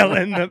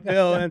 McMillan, the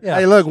villain.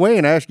 Hey, look, we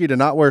ain't asked you to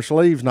not wear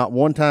sleeves not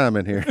one time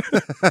in here.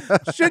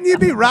 Shouldn't you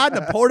be riding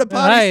a porta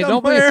potty Hey,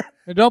 somewhere?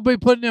 don't be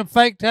putting them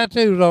fake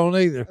tattoos on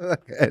either.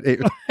 Look at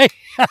him.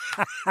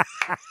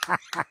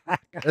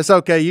 It's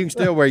okay. You can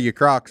still wear your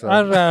Crocs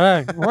on.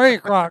 That's right. Hey, wear your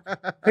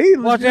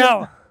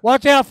Crocs.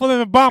 Watch out for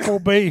them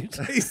bumblebees.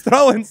 He's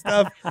throwing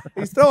stuff.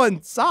 He's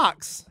throwing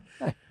socks.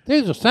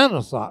 These are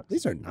Santa socks.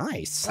 These are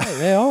nice. Hey,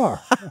 they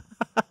are.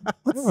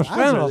 What Those are size are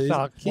Santa these?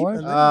 socks, boy.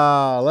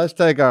 Let's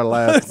take our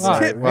last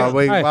break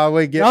while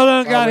we get. Y'all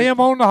done got him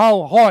on the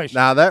hoist.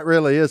 Now that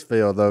really is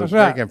Phil though, That's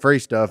right. drinking free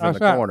stuff in That's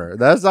the right. corner.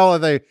 That's the only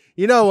thing.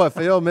 You know what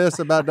Phil missed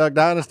about Duck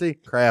Dynasty?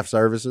 Craft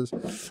services.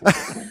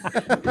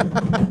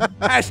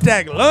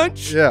 Hashtag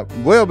lunch. Yeah,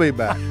 we'll be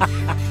back.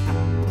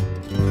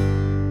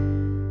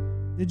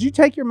 Did you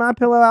take your My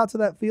Pillow out to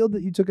that field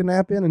that you took a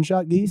nap in and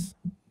shot geese?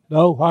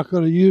 No, I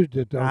could have used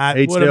it, though.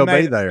 He'd still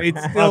be there. He'd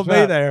still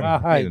be there.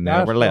 Hey, He'd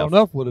never that's left.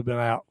 enough would have been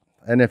out.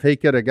 And if he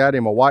could have got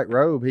him a white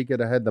robe, he could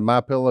have had the My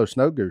Pillow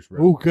Snow Goose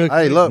robe. Ooh, good.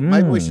 Hey, look,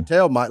 maybe we should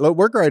tell Mike. Look,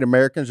 we're great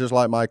Americans, just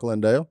like Michael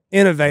and Dale.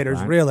 Innovators,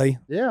 Right. really.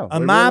 Yeah, A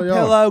we My really are.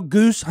 Pillow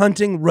goose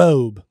hunting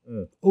robe.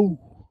 Ooh.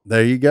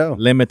 There you go.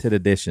 Limited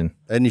edition.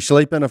 And you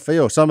sleep in a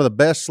field. Some of the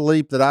best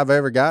sleep that I've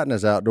ever gotten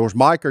is outdoors.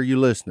 Mike, are you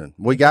listening?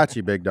 We got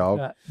you, big dog.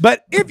 Yeah.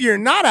 But if you're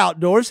not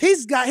outdoors, he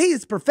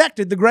has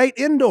perfected the great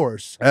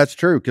indoors. That's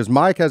true, because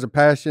Mike has a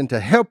passion to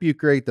help you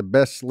create the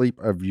best sleep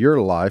of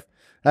your life.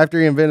 After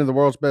he invented the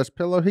world's best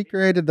pillow, he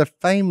created the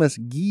famous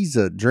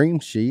Giza Dream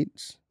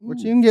Sheets,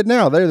 which you can get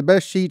now. They're the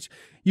best sheets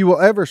you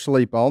will ever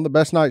sleep on. The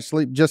best night's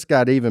sleep just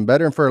got even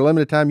better. And for a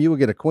limited time, you will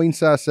get a queen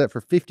size set for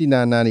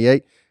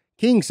 $59.98,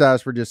 king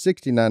size for just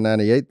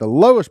 $69.98, the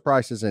lowest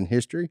prices in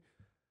history.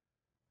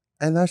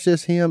 And that's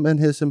just him and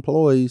his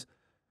employees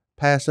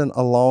passing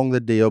along the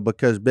deal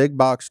because big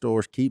box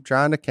stores keep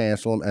trying to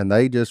cancel them, and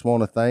they just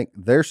want to thank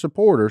their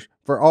supporters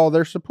for all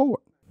their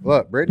support.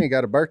 Look, Brittany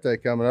got a birthday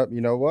coming up.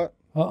 You know what?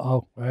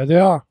 Uh-oh. There they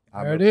are.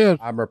 There it is.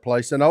 I'm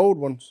replacing old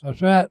ones. That's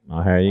right.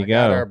 Oh, here you I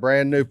got her a go.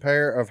 brand new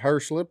pair of her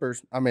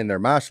slippers. I mean, they're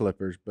my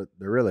slippers, but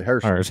they're really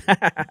her slippers. Hers.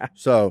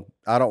 So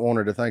I don't want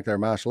her to think they're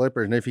my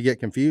slippers. And if you get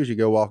confused, you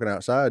go walking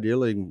outside, you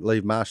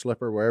leave my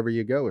slipper wherever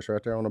you go. It's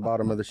right there on the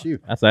bottom of the shoe.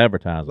 That's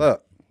advertising.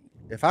 Look,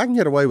 if I can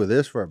get away with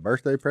this for a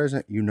birthday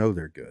present, you know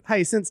they're good.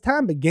 Hey, since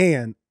time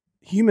began,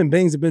 human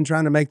beings have been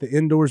trying to make the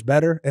indoors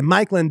better, and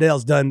Mike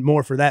Lindell's done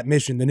more for that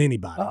mission than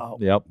anybody. Uh-oh.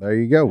 Yep. There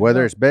you go.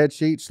 Whether it's bed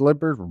sheets,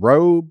 slippers,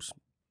 robes,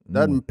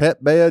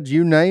 pet beds,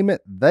 you name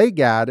it, they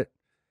got it.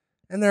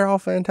 And they're all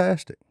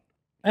fantastic.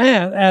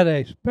 And at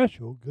a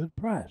special good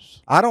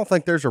price. I don't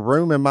think there's a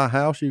room in my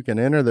house you can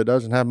enter that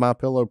doesn't have My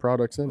Pillow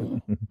products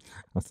in it.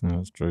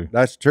 That's true.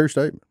 That's a true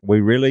statement.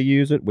 We really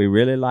use it. We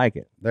really like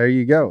it. There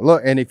you go.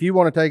 Look, and if you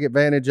want to take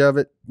advantage of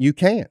it, you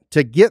can.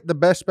 To get the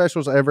best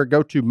specials ever,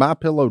 go to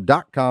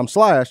mypillow.com/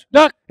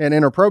 Duck. and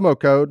enter promo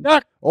code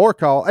Duck. or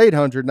call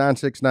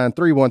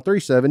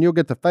 800-969-3137. You'll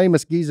get the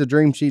famous Giza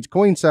Dream Sheets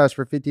queen size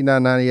for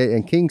 $59.98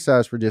 and king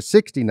size for just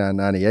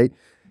 $69.98.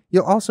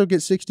 You'll also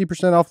get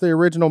 60% off the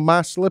original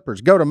My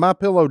Slippers. Go to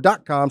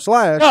mypillow.com/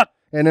 Duck.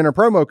 and enter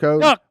promo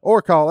code Duck.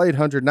 or call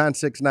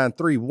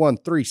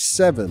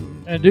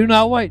 800-969-3137. And do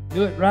not wait.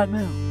 Do it right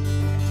now.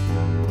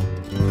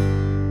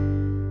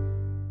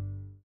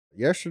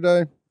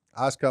 Yesterday,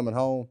 I was coming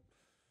home.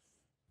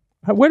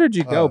 Where did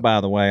you go, by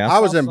the way? I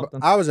was saw in something.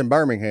 I was in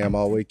Birmingham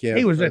all weekend.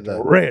 He was for at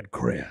the Red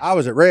Crest. I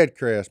was at Red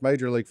Crest,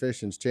 Major League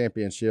Fishing's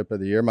championship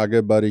of the year. My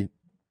good buddy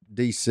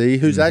DC,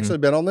 who's actually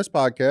been on this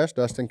podcast,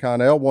 Dustin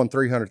Connell, won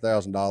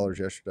 $300,000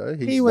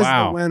 yesterday. He was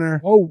Wow. the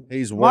winner. Oh,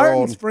 He's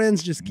Martin's world.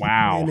 friends just keep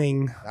Wow.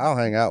 winning. I'll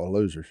hang out with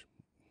losers.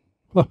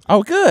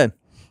 Oh, good.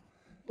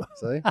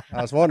 See,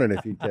 I was wondering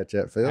if you'd catch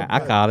that, Phil. I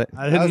caught it. I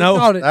That was didn't a-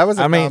 know. That was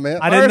a I mean, comment.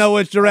 I didn't know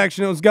which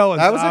direction it was going.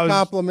 That so was I a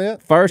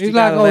compliment. First, he's you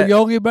like gotta old let,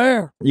 Yogi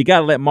Bear. you got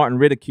to let Martin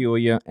ridicule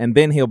you, and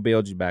then he'll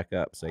build you back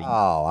up. See,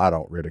 Oh, I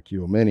don't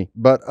ridicule many,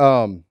 but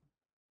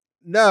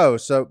no.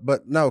 So,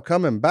 but no,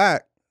 coming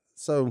back.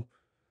 So,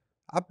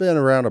 I've been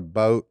around a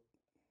boat,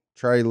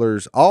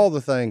 trailers, all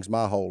the things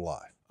my whole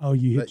life. Oh,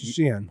 you hit But your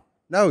shin.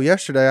 No,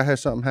 yesterday I had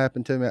something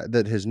happen to me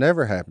that has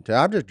never happened to me.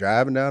 I'm just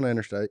driving down the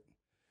interstate,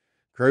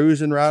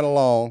 cruising right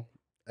along,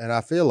 and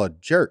I feel a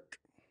jerk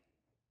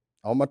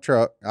on my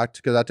truck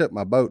because I took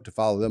my boat to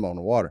follow them on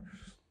the water.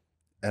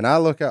 And I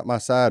look out my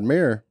side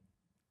mirror,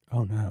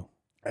 Oh, no.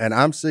 and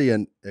I'm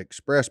seeing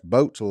Express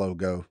Boats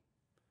logo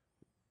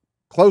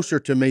closer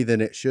to me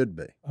than it should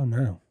be. Oh,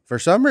 no. For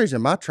some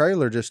reason, my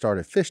trailer just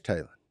started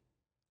fishtailing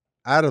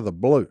out of the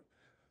blue.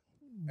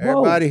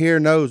 Everybody here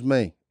knows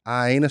me.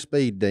 I ain't a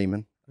speed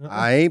demon.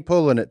 I ain't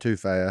pulling it too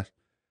fast.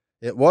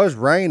 It was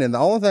raining. The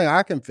only thing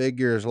I can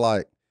figure is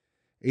like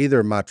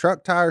either my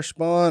truck tire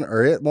spun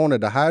or it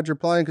wanted to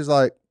hydroplane. Because,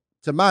 like,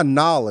 to my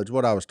knowledge,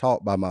 what I was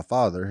taught by my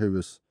father, who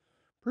was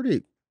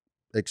pretty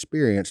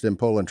experienced in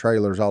pulling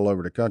trailers all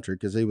over the country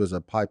because he was a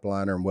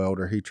pipeliner and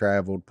welder. He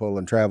traveled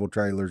pulling travel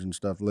trailers and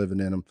stuff, living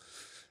in them.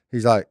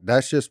 He's like,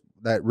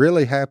 that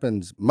really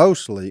happens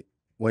mostly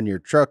when your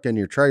truck and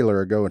your trailer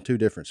are going two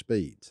different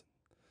speeds.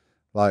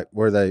 like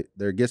where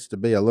there gets to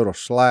be a little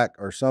slack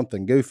or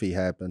something goofy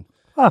happen.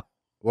 Huh.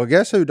 Well,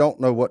 guess who don't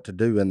know what to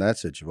do in that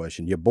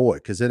situation? Your boy,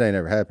 because it ain't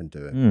ever happened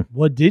to him.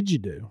 What did you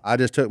do? I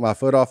just took my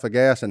foot off the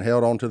gas and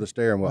held onto the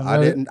steering wheel.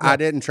 I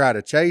didn't try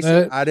to chase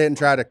it. I didn't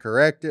try to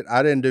correct it.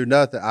 I didn't do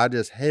nothing. I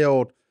just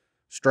held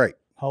straight.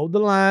 Hold the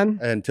line.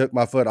 And took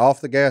my foot off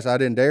the gas. I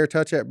didn't dare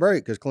touch that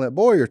brake because Clint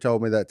Boyer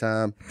told me that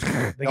time,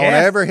 don't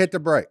ever hit the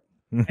brake.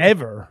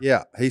 Ever.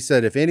 Yeah. He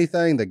said, if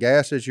anything, the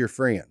gas is your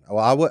friend.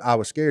 Well, I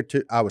was scared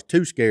to, I was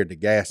too scared to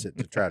gas it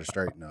to try to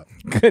straighten up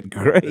Good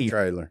the grief.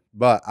 trailer.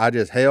 But I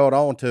just held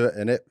on to it,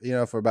 and it,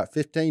 for about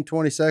 15,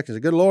 20 seconds,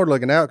 the good Lord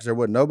looking out because there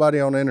wasn't nobody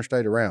on the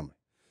interstate around me.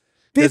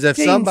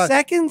 15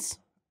 seconds?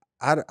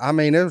 I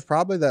mean, it was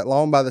probably that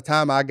long by the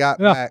time I got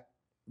back,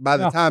 by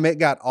the time it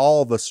got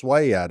all the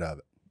sway out of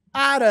it.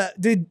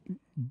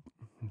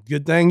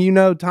 Good thing you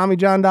know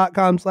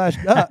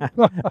TommyJohn.com/duck.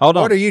 Hold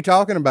on. What are you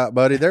talking about,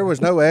 buddy? There was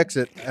no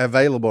exit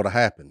available to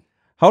happen.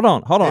 Hold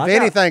on. If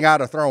anything, I'd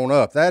have thrown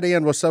up. That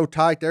end was so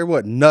tight, there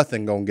wasn't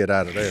nothing going to get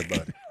out of there,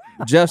 buddy.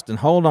 Justin,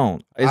 hold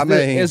on.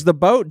 Is the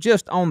boat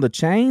just on the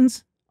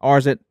chains, or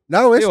is it?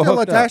 No, it's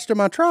still attached to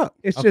my truck.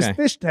 It's just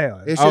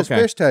fishtailing. It's just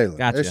fishtailing.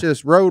 Gotcha. It's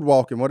just road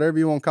walking, whatever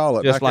you want to call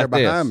it, just back like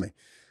there behind me.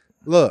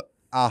 Look,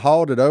 I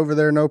hauled it over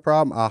there, no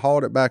problem. I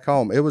hauled it back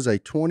home. It was a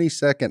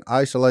 20-second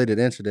isolated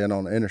incident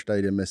on the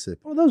interstate in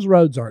Mississippi. Well, those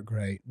roads aren't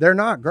great. They're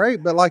not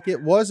great, but like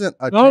it wasn't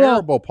a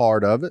terrible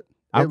part of it.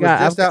 It was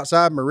just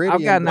outside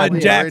Meridian,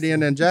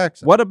 Meridian and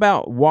Jackson. What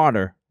about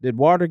water? Did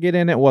water get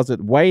in it? Was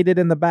it weighted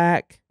in the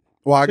back?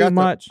 Well, I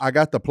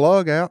got the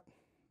plug out.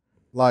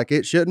 Like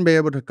it shouldn't be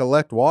able to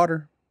collect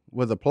water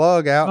with a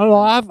plug out. No,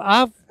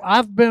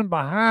 I've been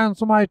behind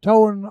somebody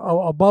towing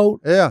a boat.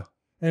 Yeah,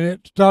 and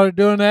it started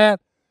doing that,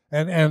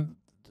 and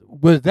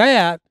with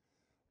that,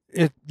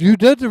 you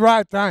did the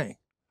right thing,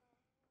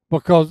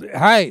 because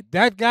hey,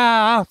 that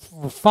guy I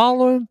was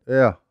following,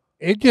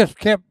 it just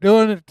kept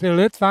doing it till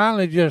it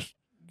finally just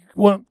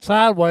went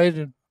sideways.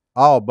 And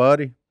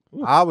buddy,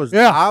 I was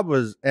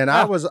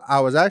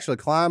actually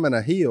climbing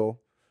a hill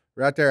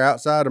right there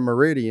outside of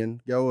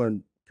Meridian,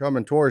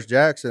 coming towards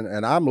Jackson,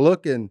 and I'm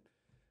looking,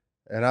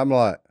 and I'm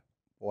like,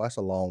 well, that's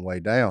a long way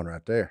down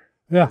right there.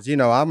 Yeah, 'cause,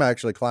 I'm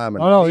actually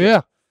climbing. Oh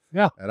yeah,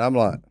 and I'm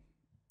like,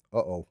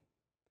 uh-oh.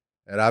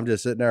 And I'm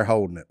just sitting there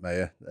holding it,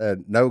 man.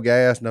 No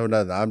gas, no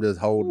nothing. I'm just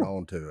holding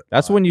on to it.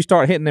 That's when you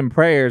start hitting them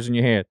prayers in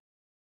your head.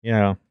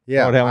 Yeah,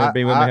 Lord, help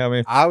me, be with me, help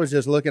me. I was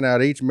just looking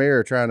out each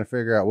mirror trying to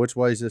figure out which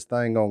way's this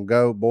thing going to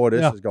go. Boy,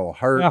 this is going to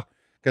hurt.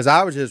 Because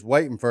I was just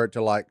waiting for it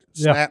to, like,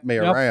 snap me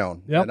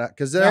around.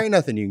 Because there ain't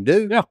nothing you can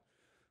do. Yeah.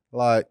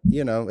 Like,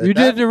 you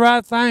did the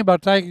right thing by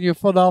taking your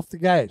foot off the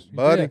gas.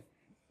 Buddy.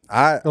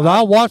 Because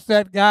I watched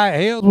that guy,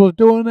 Hills was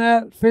doing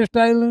that,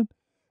 fishtailing,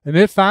 and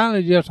it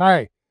finally just,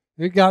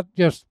 it got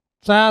just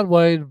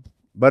sideways.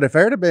 But if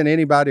there'd have been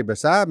anybody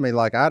beside me,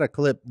 like I'd have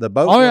clipped the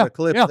boat, would have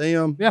clipped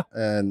them,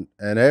 and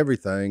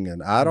everything.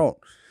 And I don't,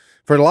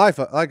 for life,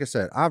 like I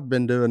said, I've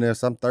been doing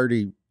this. I'm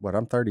 38.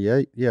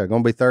 Yeah,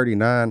 gonna be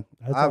 39.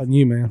 That's on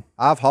you, man.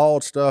 I've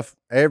hauled stuff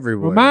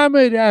everywhere. Remind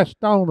me to ask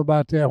Stone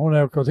about that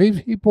whenever, because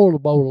he pulled the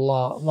boat a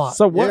lot.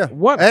 So what?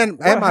 And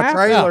my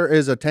trailer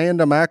is a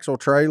tandem axle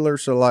trailer.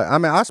 So like, I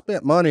mean, I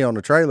spent money on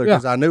the trailer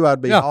because I knew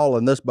I'd be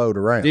hauling this boat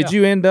around. Did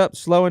you end up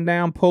slowing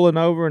down, pulling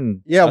over,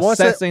 and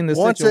assessing the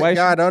situation? Once it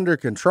got under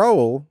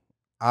control,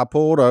 I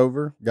pulled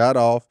over, got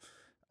off.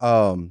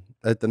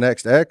 At the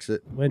next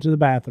exit, went to the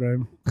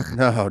bathroom.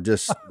 No,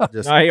 just no,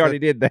 he already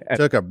did that.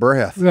 Took a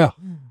breath. Yeah.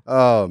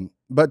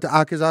 But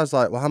because I was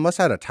like, well, I must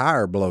have had a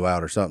tire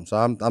blowout or something. So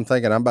I'm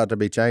thinking I'm about to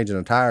be changing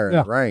a tire in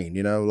the rain.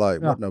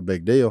 What, no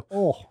big deal.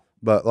 Oh.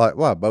 But like,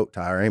 well, a boat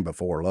tire ain't but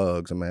 4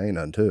 lugs. I mean, ain't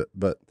nothing to it.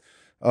 But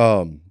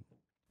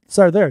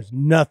sir, there's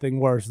nothing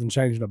worse than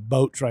changing a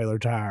boat trailer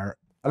tire.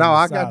 No,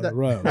 I got that.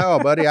 No,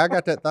 buddy, I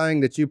got that thing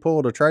that you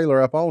pull the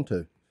trailer up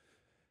onto.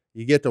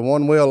 You get the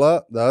one wheel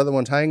up, the other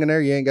one's hanging there.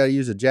 You ain't got to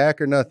use a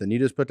jack or nothing. You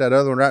just put that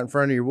other one right in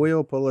front of your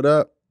wheel, pull it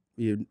up.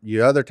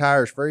 Your other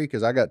tire's free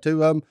because I got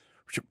 2 of them.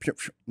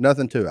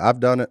 Nothing to it. I've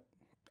done it.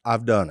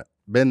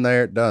 Been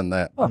there, done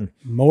that.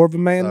 More of a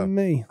man than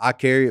me. I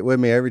carry it with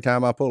me every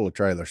time I pull a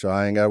trailer, so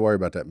I ain't got to worry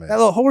about that mess. That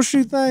little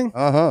horseshoe thing?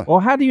 Uh-huh. Well,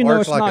 how do you know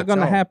it's not going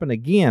to happen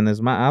again?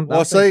 So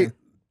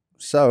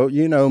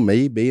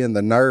me being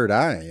the nerd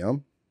I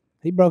am.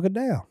 He broke it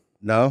down.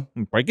 No.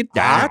 Break it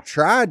down. I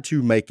tried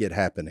to make it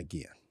happen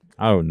again.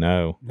 Oh,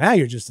 no. Now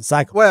you're just a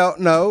psycho. Well,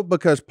 no,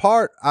 because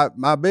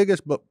my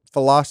biggest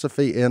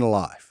philosophy in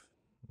life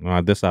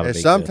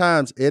is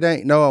sometimes it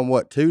ain't knowing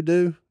what to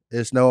do,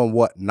 it's knowing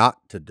what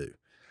not to do.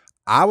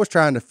 I was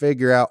trying to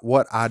figure out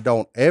what I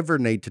don't ever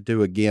need to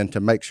do again to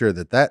make sure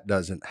that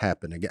doesn't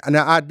happen again.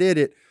 Now, I did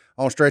it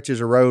on stretches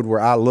of road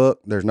where I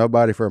look, there's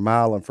nobody for a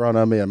mile in front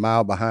of me, a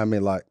mile behind me,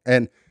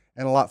 and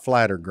a lot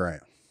flatter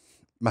ground,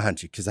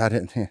 mind you, because I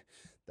didn't.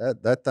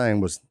 That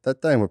thing was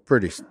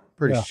pretty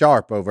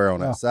sharp over there on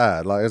that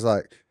side. Like it's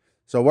like,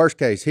 so worst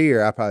case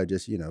here, I probably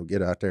just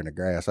get out there in the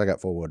grass. I got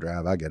 4-wheel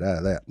drive. I get out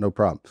of that, no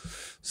problem.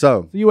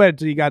 So you waited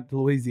till you got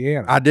to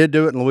Louisiana. I did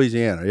do it in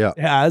Louisiana. Yeah,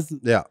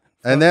 yeah.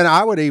 And then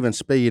I would even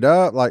speed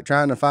up, like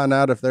trying to find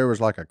out if there was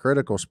like a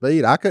critical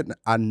speed. I couldn't.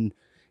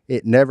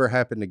 It never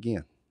happened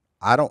again.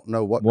 I don't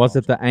know what was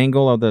it. The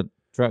angle of the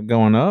truck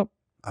going up?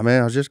 I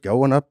mean, I was just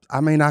going up. I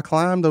mean, I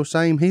climbed those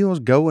same hills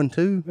going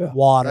to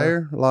water.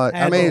 there. Like, I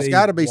Had mean, to it's be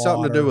got to be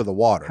something to do water. with the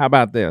water. How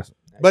about this?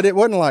 But it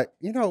wasn't like,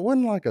 it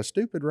wasn't like a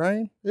stupid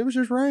rain. It was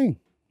just rain.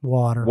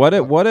 Water. What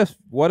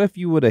if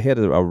you would have hit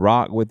a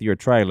rock with your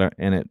trailer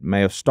and it may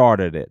have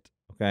started it,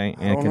 okay,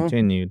 and don't know.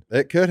 continued?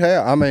 It could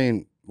have. I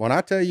mean, when I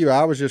tell you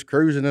I was just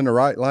cruising in the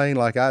right lane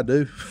like I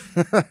do,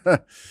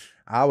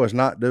 I was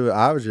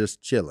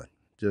just chilling.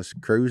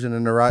 Just cruising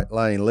in the right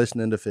lane,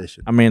 listening to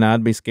fishing. I mean,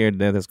 I'd be scared to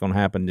death it's going to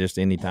happen just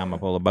any time I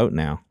pull a boat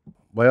now.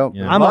 Well,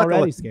 Yeah. I'm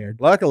already scared.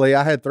 Luckily,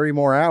 I had 3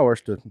 more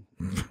hours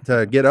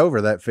to get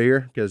over that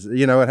fear because,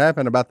 it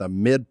happened about the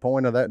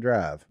midpoint of that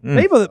drive.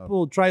 People that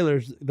pull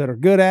trailers that are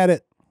good at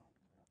it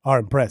are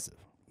impressive.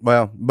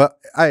 Well, but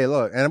hey,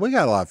 look, and we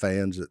got a lot of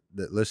fans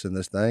that listen to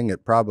this thing.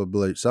 It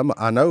probably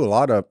I know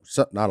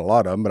not a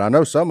lot of them, but I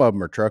know some of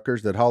them are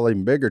truckers that haul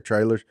even bigger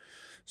trailers.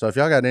 So if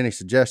y'all got any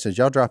suggestions,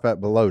 y'all drop that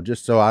below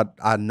just so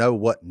I know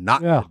what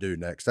not to do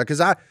next. Because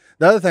the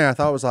other thing I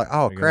thought was like,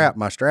 oh crap,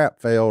 my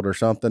strap failed or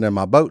something and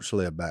my boat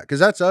slid back. Because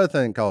that's the other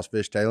thing that causes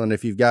fishtailing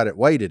if you've got it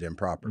weighted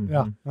improperly.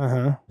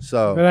 Yeah.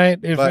 So,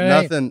 If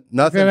nothing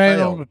it ain't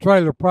failed on the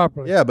trailer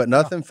properly. Yeah, but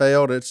nothing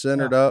failed. It's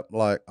centered up,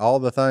 like all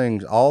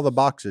the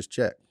boxes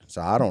checked.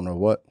 So I don't know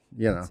what,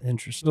 That's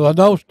interesting. So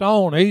no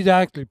stone. He's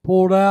actually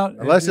pulled out.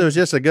 Unless it was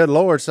just a good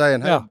Lord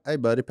saying, hey,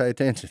 buddy, pay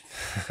attention.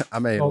 I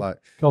mean,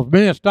 because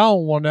me and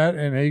Stone won that,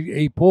 and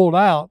he pulled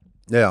out,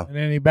 yeah, and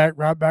then he backed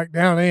right back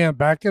down in,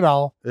 back it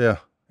off, yeah,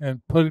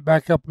 and put it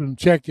back up and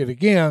check it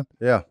again.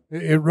 yeah.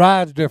 It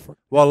rides different.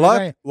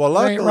 Luckily,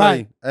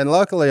 right. and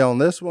luckily on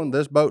this one,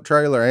 this boat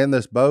trailer and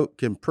this boat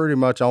can pretty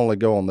much only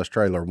go on this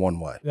trailer one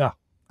way. Yeah.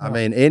 I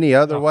mean, any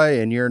other way,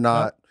 and you're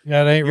not.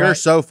 Yeah, it ain't You're right.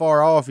 so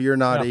far off, you're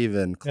not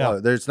even close.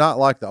 Yeah. There's not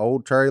like the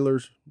old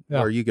trailers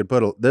where you could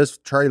put this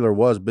trailer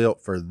was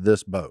built for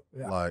this boat.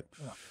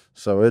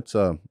 So it's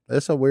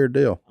a weird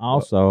deal.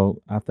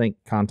 Also, I think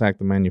contact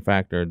the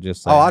manufacturer.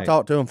 Just say, I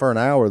talked to them for an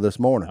hour this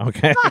morning.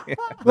 Okay.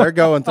 They're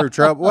going through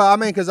trouble. Well, I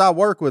mean, because I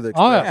work with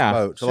express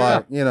boats,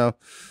 sure.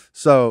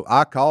 So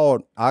I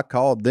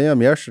called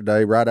them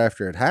yesterday right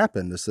after it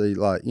happened to see,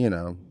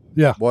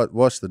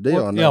 what's the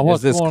deal?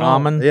 Is this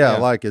common? Yeah,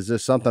 like, is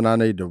this something I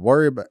need to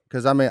worry about?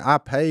 Because, I mean, I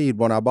paid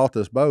when I bought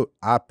this boat.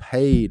 I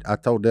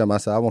told them, I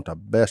said, I want the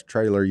best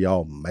trailer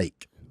y'all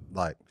make.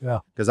 Like,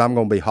 because I'm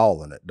going to be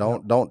hauling it.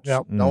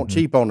 Don't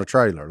cheap on the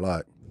trailer.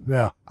 Like,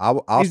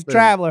 I'll He's a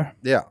traveler.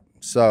 Yeah.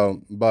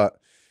 So, but,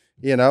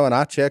 and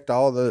I checked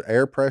all the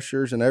air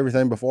pressures and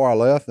everything before I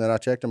left. And then I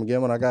checked them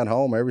again when I got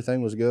home.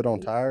 Everything was good on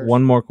tires.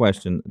 One more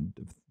question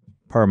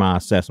per my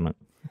assessment.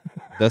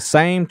 The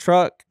same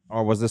truck,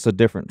 or was this a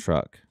different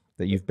truck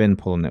that you've been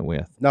pulling it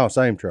with? No,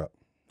 same truck.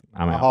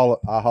 I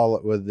haul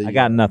it with the. I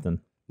got nothing.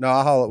 No,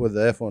 I haul it with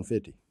the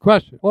F-150.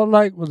 Question: what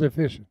lake was it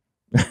fishing?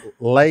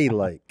 Lay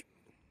Lake.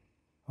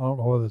 I don't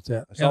know whether it's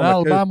that. It's In on the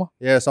Alabama?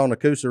 Yeah, it's on the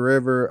Coosa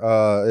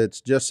River.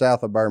 It's just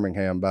south of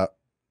Birmingham, about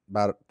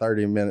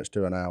 30 minutes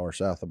to an hour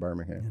south of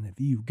Birmingham. And if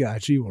you've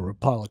got you a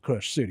Rapala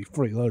Crush City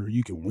freeloader,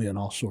 you can win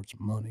all sorts of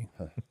money.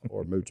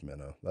 Or Mooch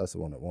Minnow. That's the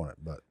one that won it.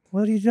 But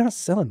well, you're not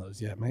selling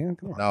those yet, man.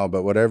 Come on. no,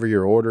 but whatever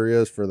your order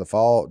is for the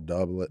fall,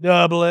 double it.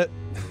 Double it.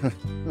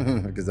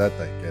 Because that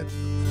thing catches.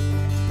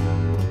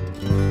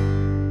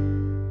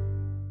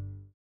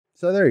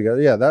 So there you go.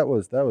 Yeah, that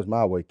was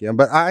my weekend.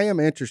 But I am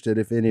interested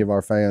if any of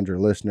our fans or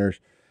listeners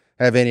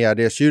have any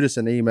ideas. Shoot us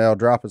an email,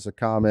 drop us a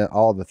comment,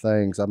 all the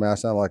things. I mean, I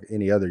sound like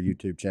any other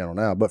YouTube channel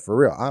now, but for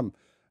real, I'm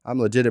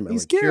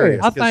legitimately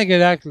curious. I think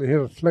it actually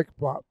hit a slick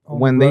spot.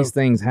 When these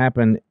things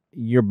happen,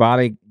 your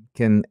body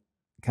can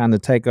kind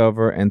of take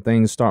over and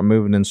things start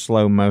moving in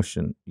slow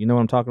motion. You know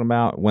what I'm talking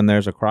about? When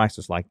there's a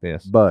crisis like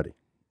this. Buddy.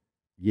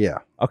 Yeah.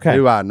 Okay.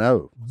 Do I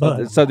know?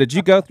 So did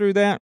you go through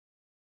that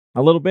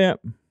a little bit?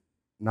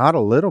 Not a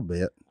little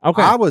bit.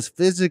 Okay. I was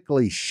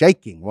physically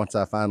shaking once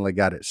I finally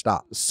got it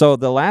stopped. So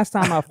the last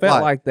time I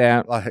felt like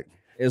that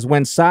is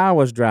when Si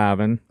was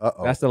driving.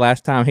 Uh-oh. That's the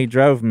last time he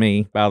drove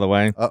me, by the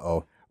way.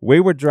 Uh-oh. We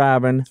were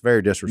driving. It's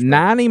very disrespectful.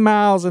 90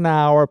 miles an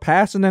hour,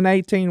 passing an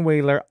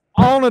 18-wheeler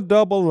on a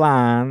double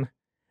line.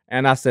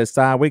 And I said,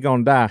 Si, we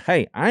gonna die.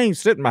 Hey, I ain't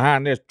sitting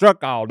behind this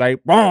truck all day.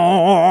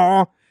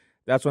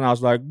 That's when I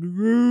was like,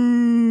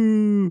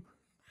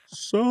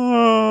 Si.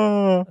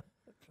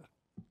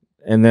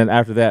 And then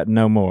after that,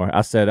 no more.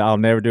 I said, I'll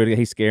never do it again.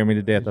 He scared me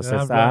to death. I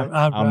said, Si,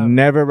 I'll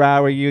never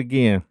ride with you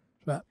again.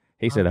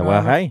 He said,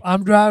 well, hey.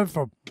 I'm driving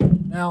from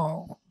now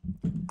on.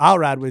 I'll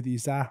ride with you,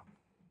 Si. All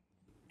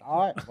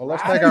right. Well,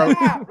 let's take our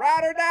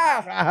Ride or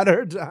die. Ride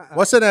or die.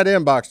 What's in that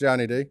inbox,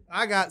 Johnny D?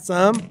 I got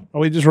some. Are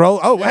we just roll?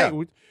 Oh, Yeah.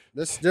 wait.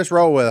 Let's just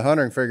roll with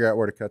Hunter and figure out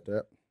where to cut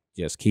that.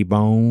 Just keep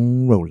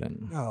on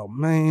rolling. Oh,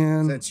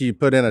 man. Since you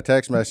put in a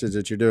text message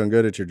that you're doing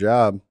good at your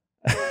job,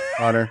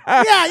 Hunter.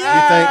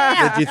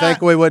 Yeah. Did you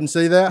think we wouldn't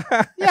see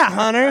that? Yeah,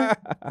 Hunter.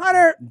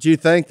 Hunter. Did you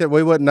think that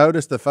we wouldn't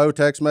notice the faux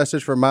text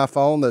message from my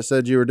phone that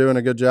said you were doing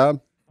a good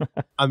job?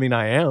 I mean,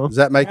 I am. Does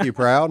that make you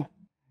proud?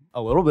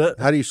 A little bit.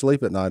 How do you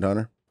sleep at night,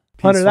 Hunter?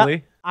 Hunter,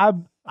 Peacefully.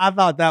 I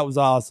thought that was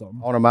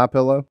awesome. On a My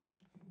Pillow?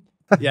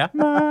 Yeah.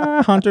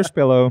 My Hunter's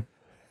pillow.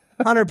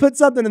 Hunter, put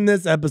something in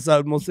this episode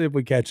and we'll see if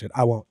we catch it.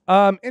 I won't.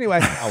 Anyway.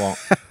 I won't.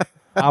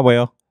 I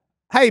will.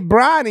 Hey,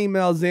 Brian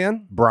emails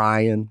in.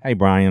 Brian. Hey,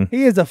 Brian.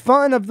 He is a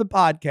fan of the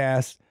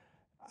podcast.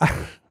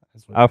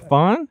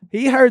 Fun?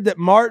 He heard that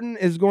Martin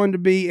is going to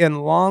be in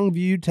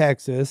Longview,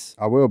 Texas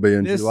I will be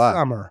in this July.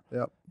 summer.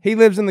 Yep. He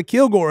lives in the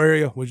Kilgore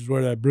area, which is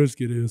where that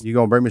brisket is. You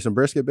gonna bring me some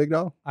brisket, big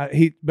dog?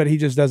 But he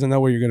just doesn't know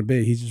where you're going to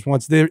be. He just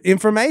wants the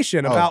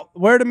information about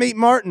where to meet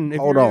Martin. If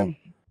Hold you're on. in.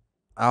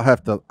 I'll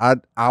have to.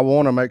 I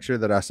want to make sure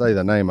that I say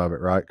the name of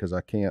it right because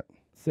I can't.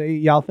 See,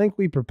 y'all think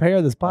we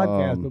prepare this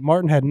podcast, Um, but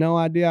Martin had no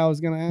idea I was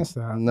going to ask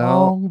that.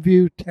 No,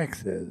 Longview,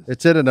 Texas.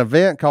 it's at an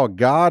event called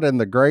God and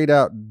the Great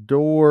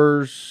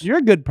Outdoors. You're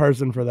a good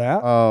person for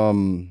that.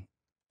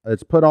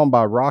 It's put on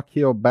by Rock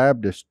Hill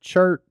Baptist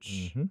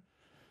Church. Mhm.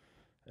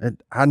 And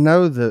I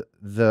know that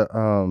the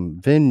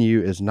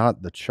venue is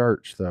not the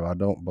church, though. I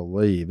don't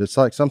believe it's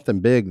like something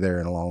big there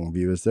in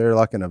Longview. Is there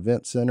like an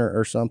event center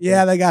or something?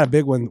 Yeah, they got a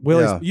big one.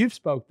 Willie, Yeah. you've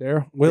spoke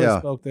there. Willie Yeah.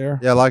 spoke there.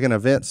 Yeah, like an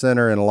event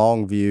center in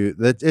Longview.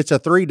 It's a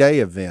 3-day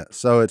event,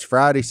 so it's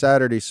Friday,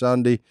 Saturday,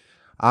 Sunday.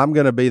 I'm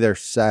gonna be there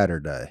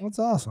Saturday, That's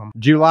awesome.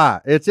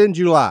 July. It's in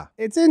July.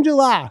 It's in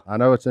July I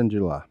know it's in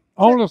July.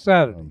 On a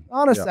Saturday.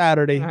 on a Yeah.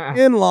 Saturday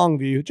in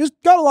Longview. Just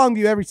go to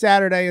Longview every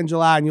Saturday in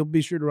July, and you'll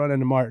be sure to run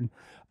into Martin.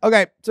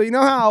 Okay, so you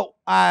know how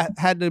I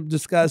had to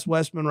discuss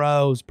West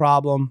Monroe's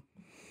problem?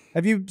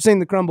 Have you seen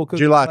the crumble cookie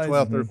July place?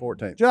 12th through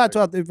 14th. July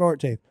 12th through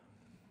 14th.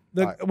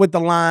 Right. With the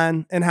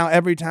line and how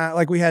every time,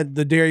 like we had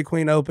the Dairy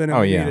Queen open and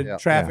Oh, we yeah. needed Yeah.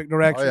 traffic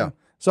direction. Oh, yeah.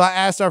 So I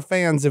asked our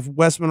fans if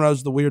West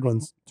Monroe's the weird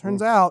ones.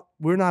 Turns out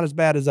we're not as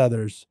bad as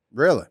others.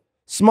 Really?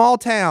 Small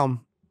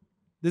town.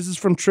 This is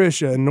from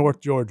Trisha in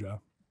North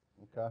Georgia.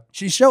 Okay.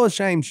 She's so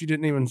ashamed she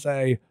didn't even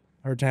say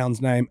her town's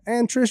name.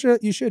 And Trisha,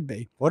 you should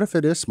be. What if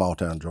it is small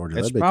town Georgia?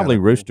 It's That'd be probably kinda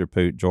cool. Rooster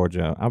Poot,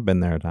 Georgia. I've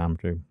been there a time or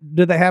two.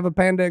 Do they have a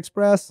Panda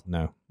Express?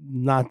 No.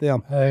 Not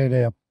them. Hey,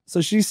 there.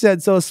 So she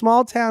said, so a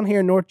small town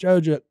here in North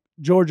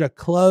Georgia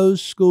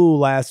closed school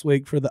last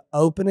week for the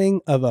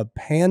opening of a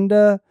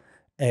Panda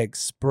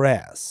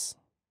Express.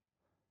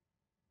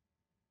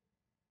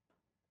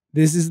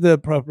 This is the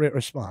appropriate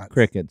response.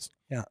 Crickets.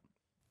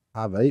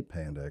 I've ate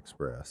Panda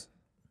Express.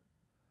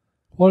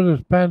 What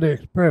is Panda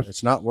Express?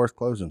 It's not worth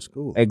closing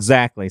school.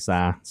 Exactly, Si.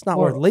 It's not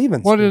What- worth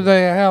leaving. What do school.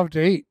 they have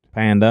to eat?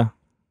 Panda.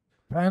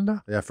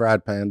 Panda? Yeah,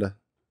 fried panda.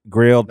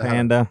 Grilled No.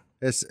 panda.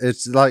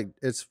 It's like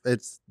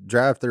it's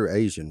drive-through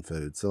Asian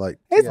food. So like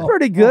It's yeah.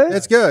 pretty good.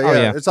 It's good. Oh,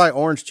 Yeah. yeah. It's like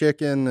orange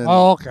chicken and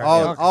Oh, okay.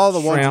 all, Okay. all the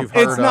ones Shrimp. you've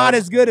heard It's not of.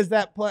 as good as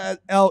that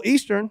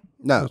Eastern.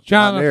 No,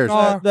 China not near as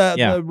Star. bad.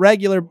 The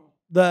regular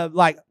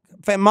like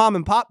mom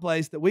and pop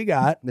place that we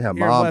got. Yeah, here in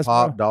mom, West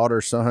pop, Monroe.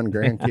 daughter, son,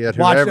 grandkid,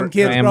 Watch whoever, them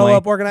kids family. grow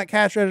up working at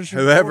cash register.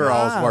 whoever before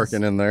all's our eyes.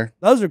 working in there.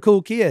 Those are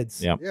cool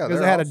kids. Yep. Yeah, Because they're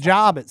they had a awesome.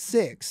 job at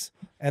 6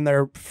 and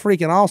they're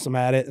freaking awesome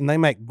at it and they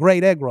make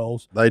great egg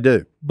rolls. They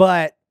do.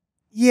 But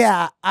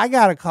yeah, I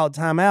got to call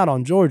timeout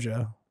on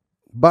Georgia.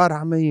 But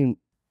I mean,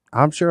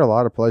 I'm sure a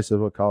lot of places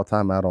would call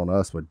timeout on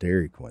us with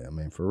Dairy Queen. I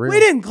mean, for real. We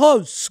didn't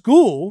close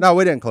school. No,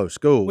 we didn't close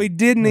school. We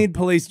did need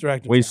police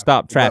directing. We traffic.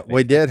 stopped But traffic.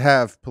 we did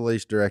have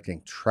police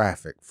directing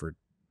traffic for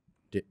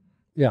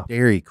Yeah.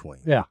 Dairy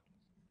Queen. Yeah.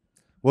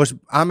 Was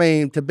I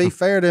mean, to be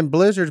fair, then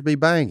blizzards be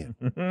banging.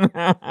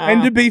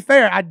 And to be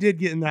fair, I did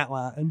get in that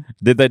line.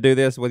 Did they do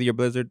this with your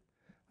Blizzard?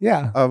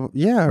 Yeah.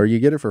 Yeah, or you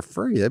get it for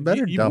free. They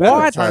better You dump it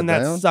better upside turn that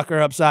down. sucker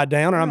upside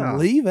down or Yeah. I'm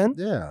leaving.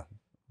 Yeah,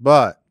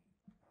 but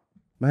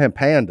man,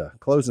 Panda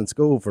closing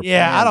school for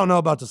Yeah, Panda. I don't know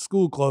about the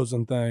school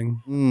closing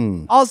thing.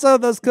 Mm, Also,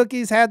 those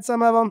cookies had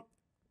some of them.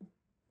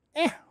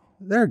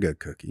 they're a good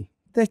cookie.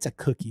 That's a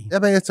cookie. I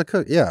mean, it's a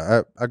cookie.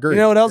 Yeah, I agree.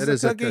 You know what else It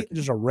is a cookie?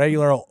 Just a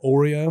regular old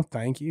Oreo.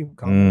 Thank you.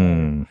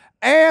 Mm.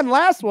 And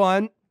last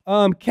one,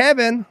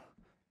 Kevin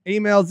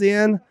emails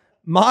in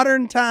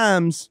modern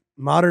times,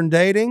 modern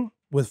dating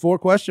with 4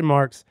 question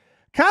marks.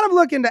 Kind of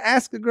looking to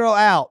ask a girl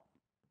out.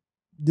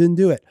 Didn't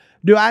do it.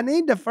 Do I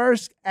need to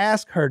first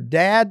ask her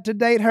dad to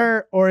date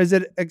her, or is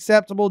it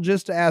acceptable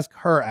just to ask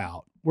her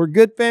out? We're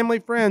good family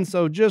friends,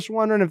 so just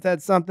wondering if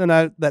that's something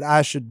that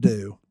I should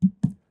do.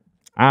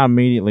 I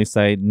immediately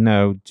say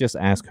no. Just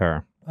ask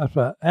her That's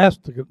right.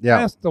 Ask the Yeah.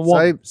 Ask the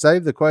woman.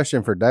 Save the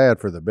question for Dad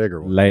for the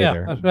bigger one.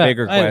 later. that's right.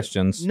 Bigger Later.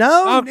 questions. No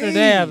Talk to need.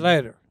 Dad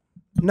later.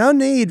 No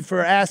need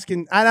for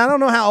asking. I don't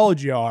know how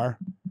old you are,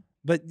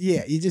 but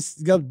yeah, you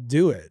just go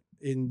do it.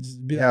 And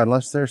just be Yeah,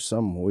 unless there's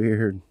some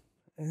weird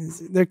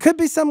there could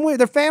be some weird.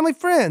 They're family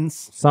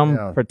friends. Some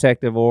Yeah.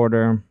 protective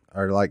order.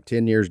 or like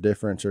 10 years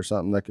difference or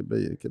something. That could be.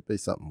 It could be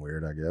something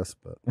weird, I guess.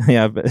 But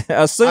Yeah, but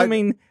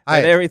assuming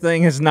that Hey,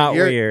 everything is not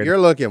you're, weird. You're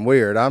looking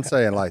weird. I'm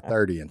saying like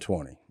 30 and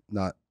 20.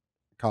 Not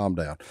calm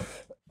down.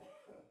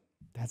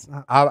 That's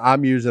not.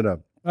 I'm using a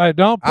Hey,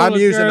 don't pull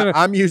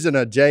I'm using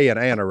a J and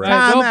Anna right.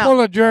 Hey, don't out. pull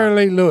a Jerry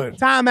Lee Lewis.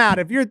 Time out.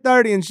 If you're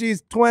 30 and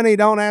she's 20,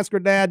 don't ask her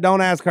dad. Don't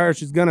ask her.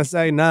 She's gonna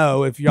say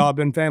no if y'all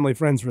been family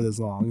friends for this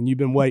long and you've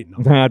been waiting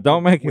on her.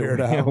 Don't make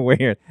it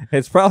weird.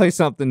 It's probably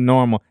something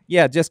normal.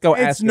 Yeah, just go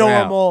ask It's her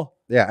normal.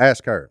 Yeah,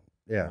 ask her.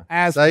 Yeah,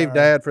 save her.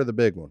 dad for the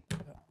big one.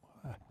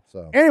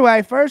 So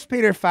Anyway, 1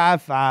 Peter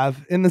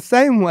 5:5. In the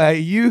same way,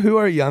 you who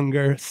are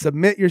younger,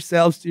 submit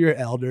yourselves to your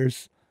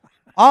elders.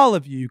 All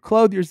of you,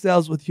 clothe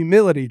yourselves with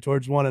humility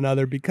towards one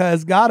another,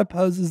 because God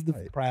opposes the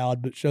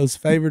proud, but shows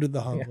favor to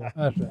the humble.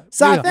 That's right.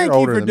 So I You're thank you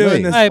older for than doing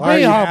me. this. Hey, Why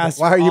be you humble. ask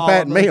why are you all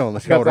patting of me us? on the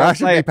shoulder? I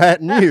should be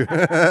patting you.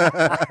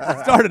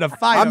 Started a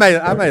fight.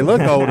 I may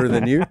look older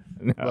than you.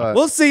 But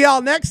We'll see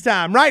y'all next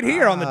time right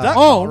here on the Duck Oh,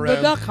 Call the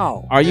Room. duck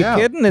hall. Are you Yeah.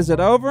 kidding? Is it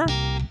over?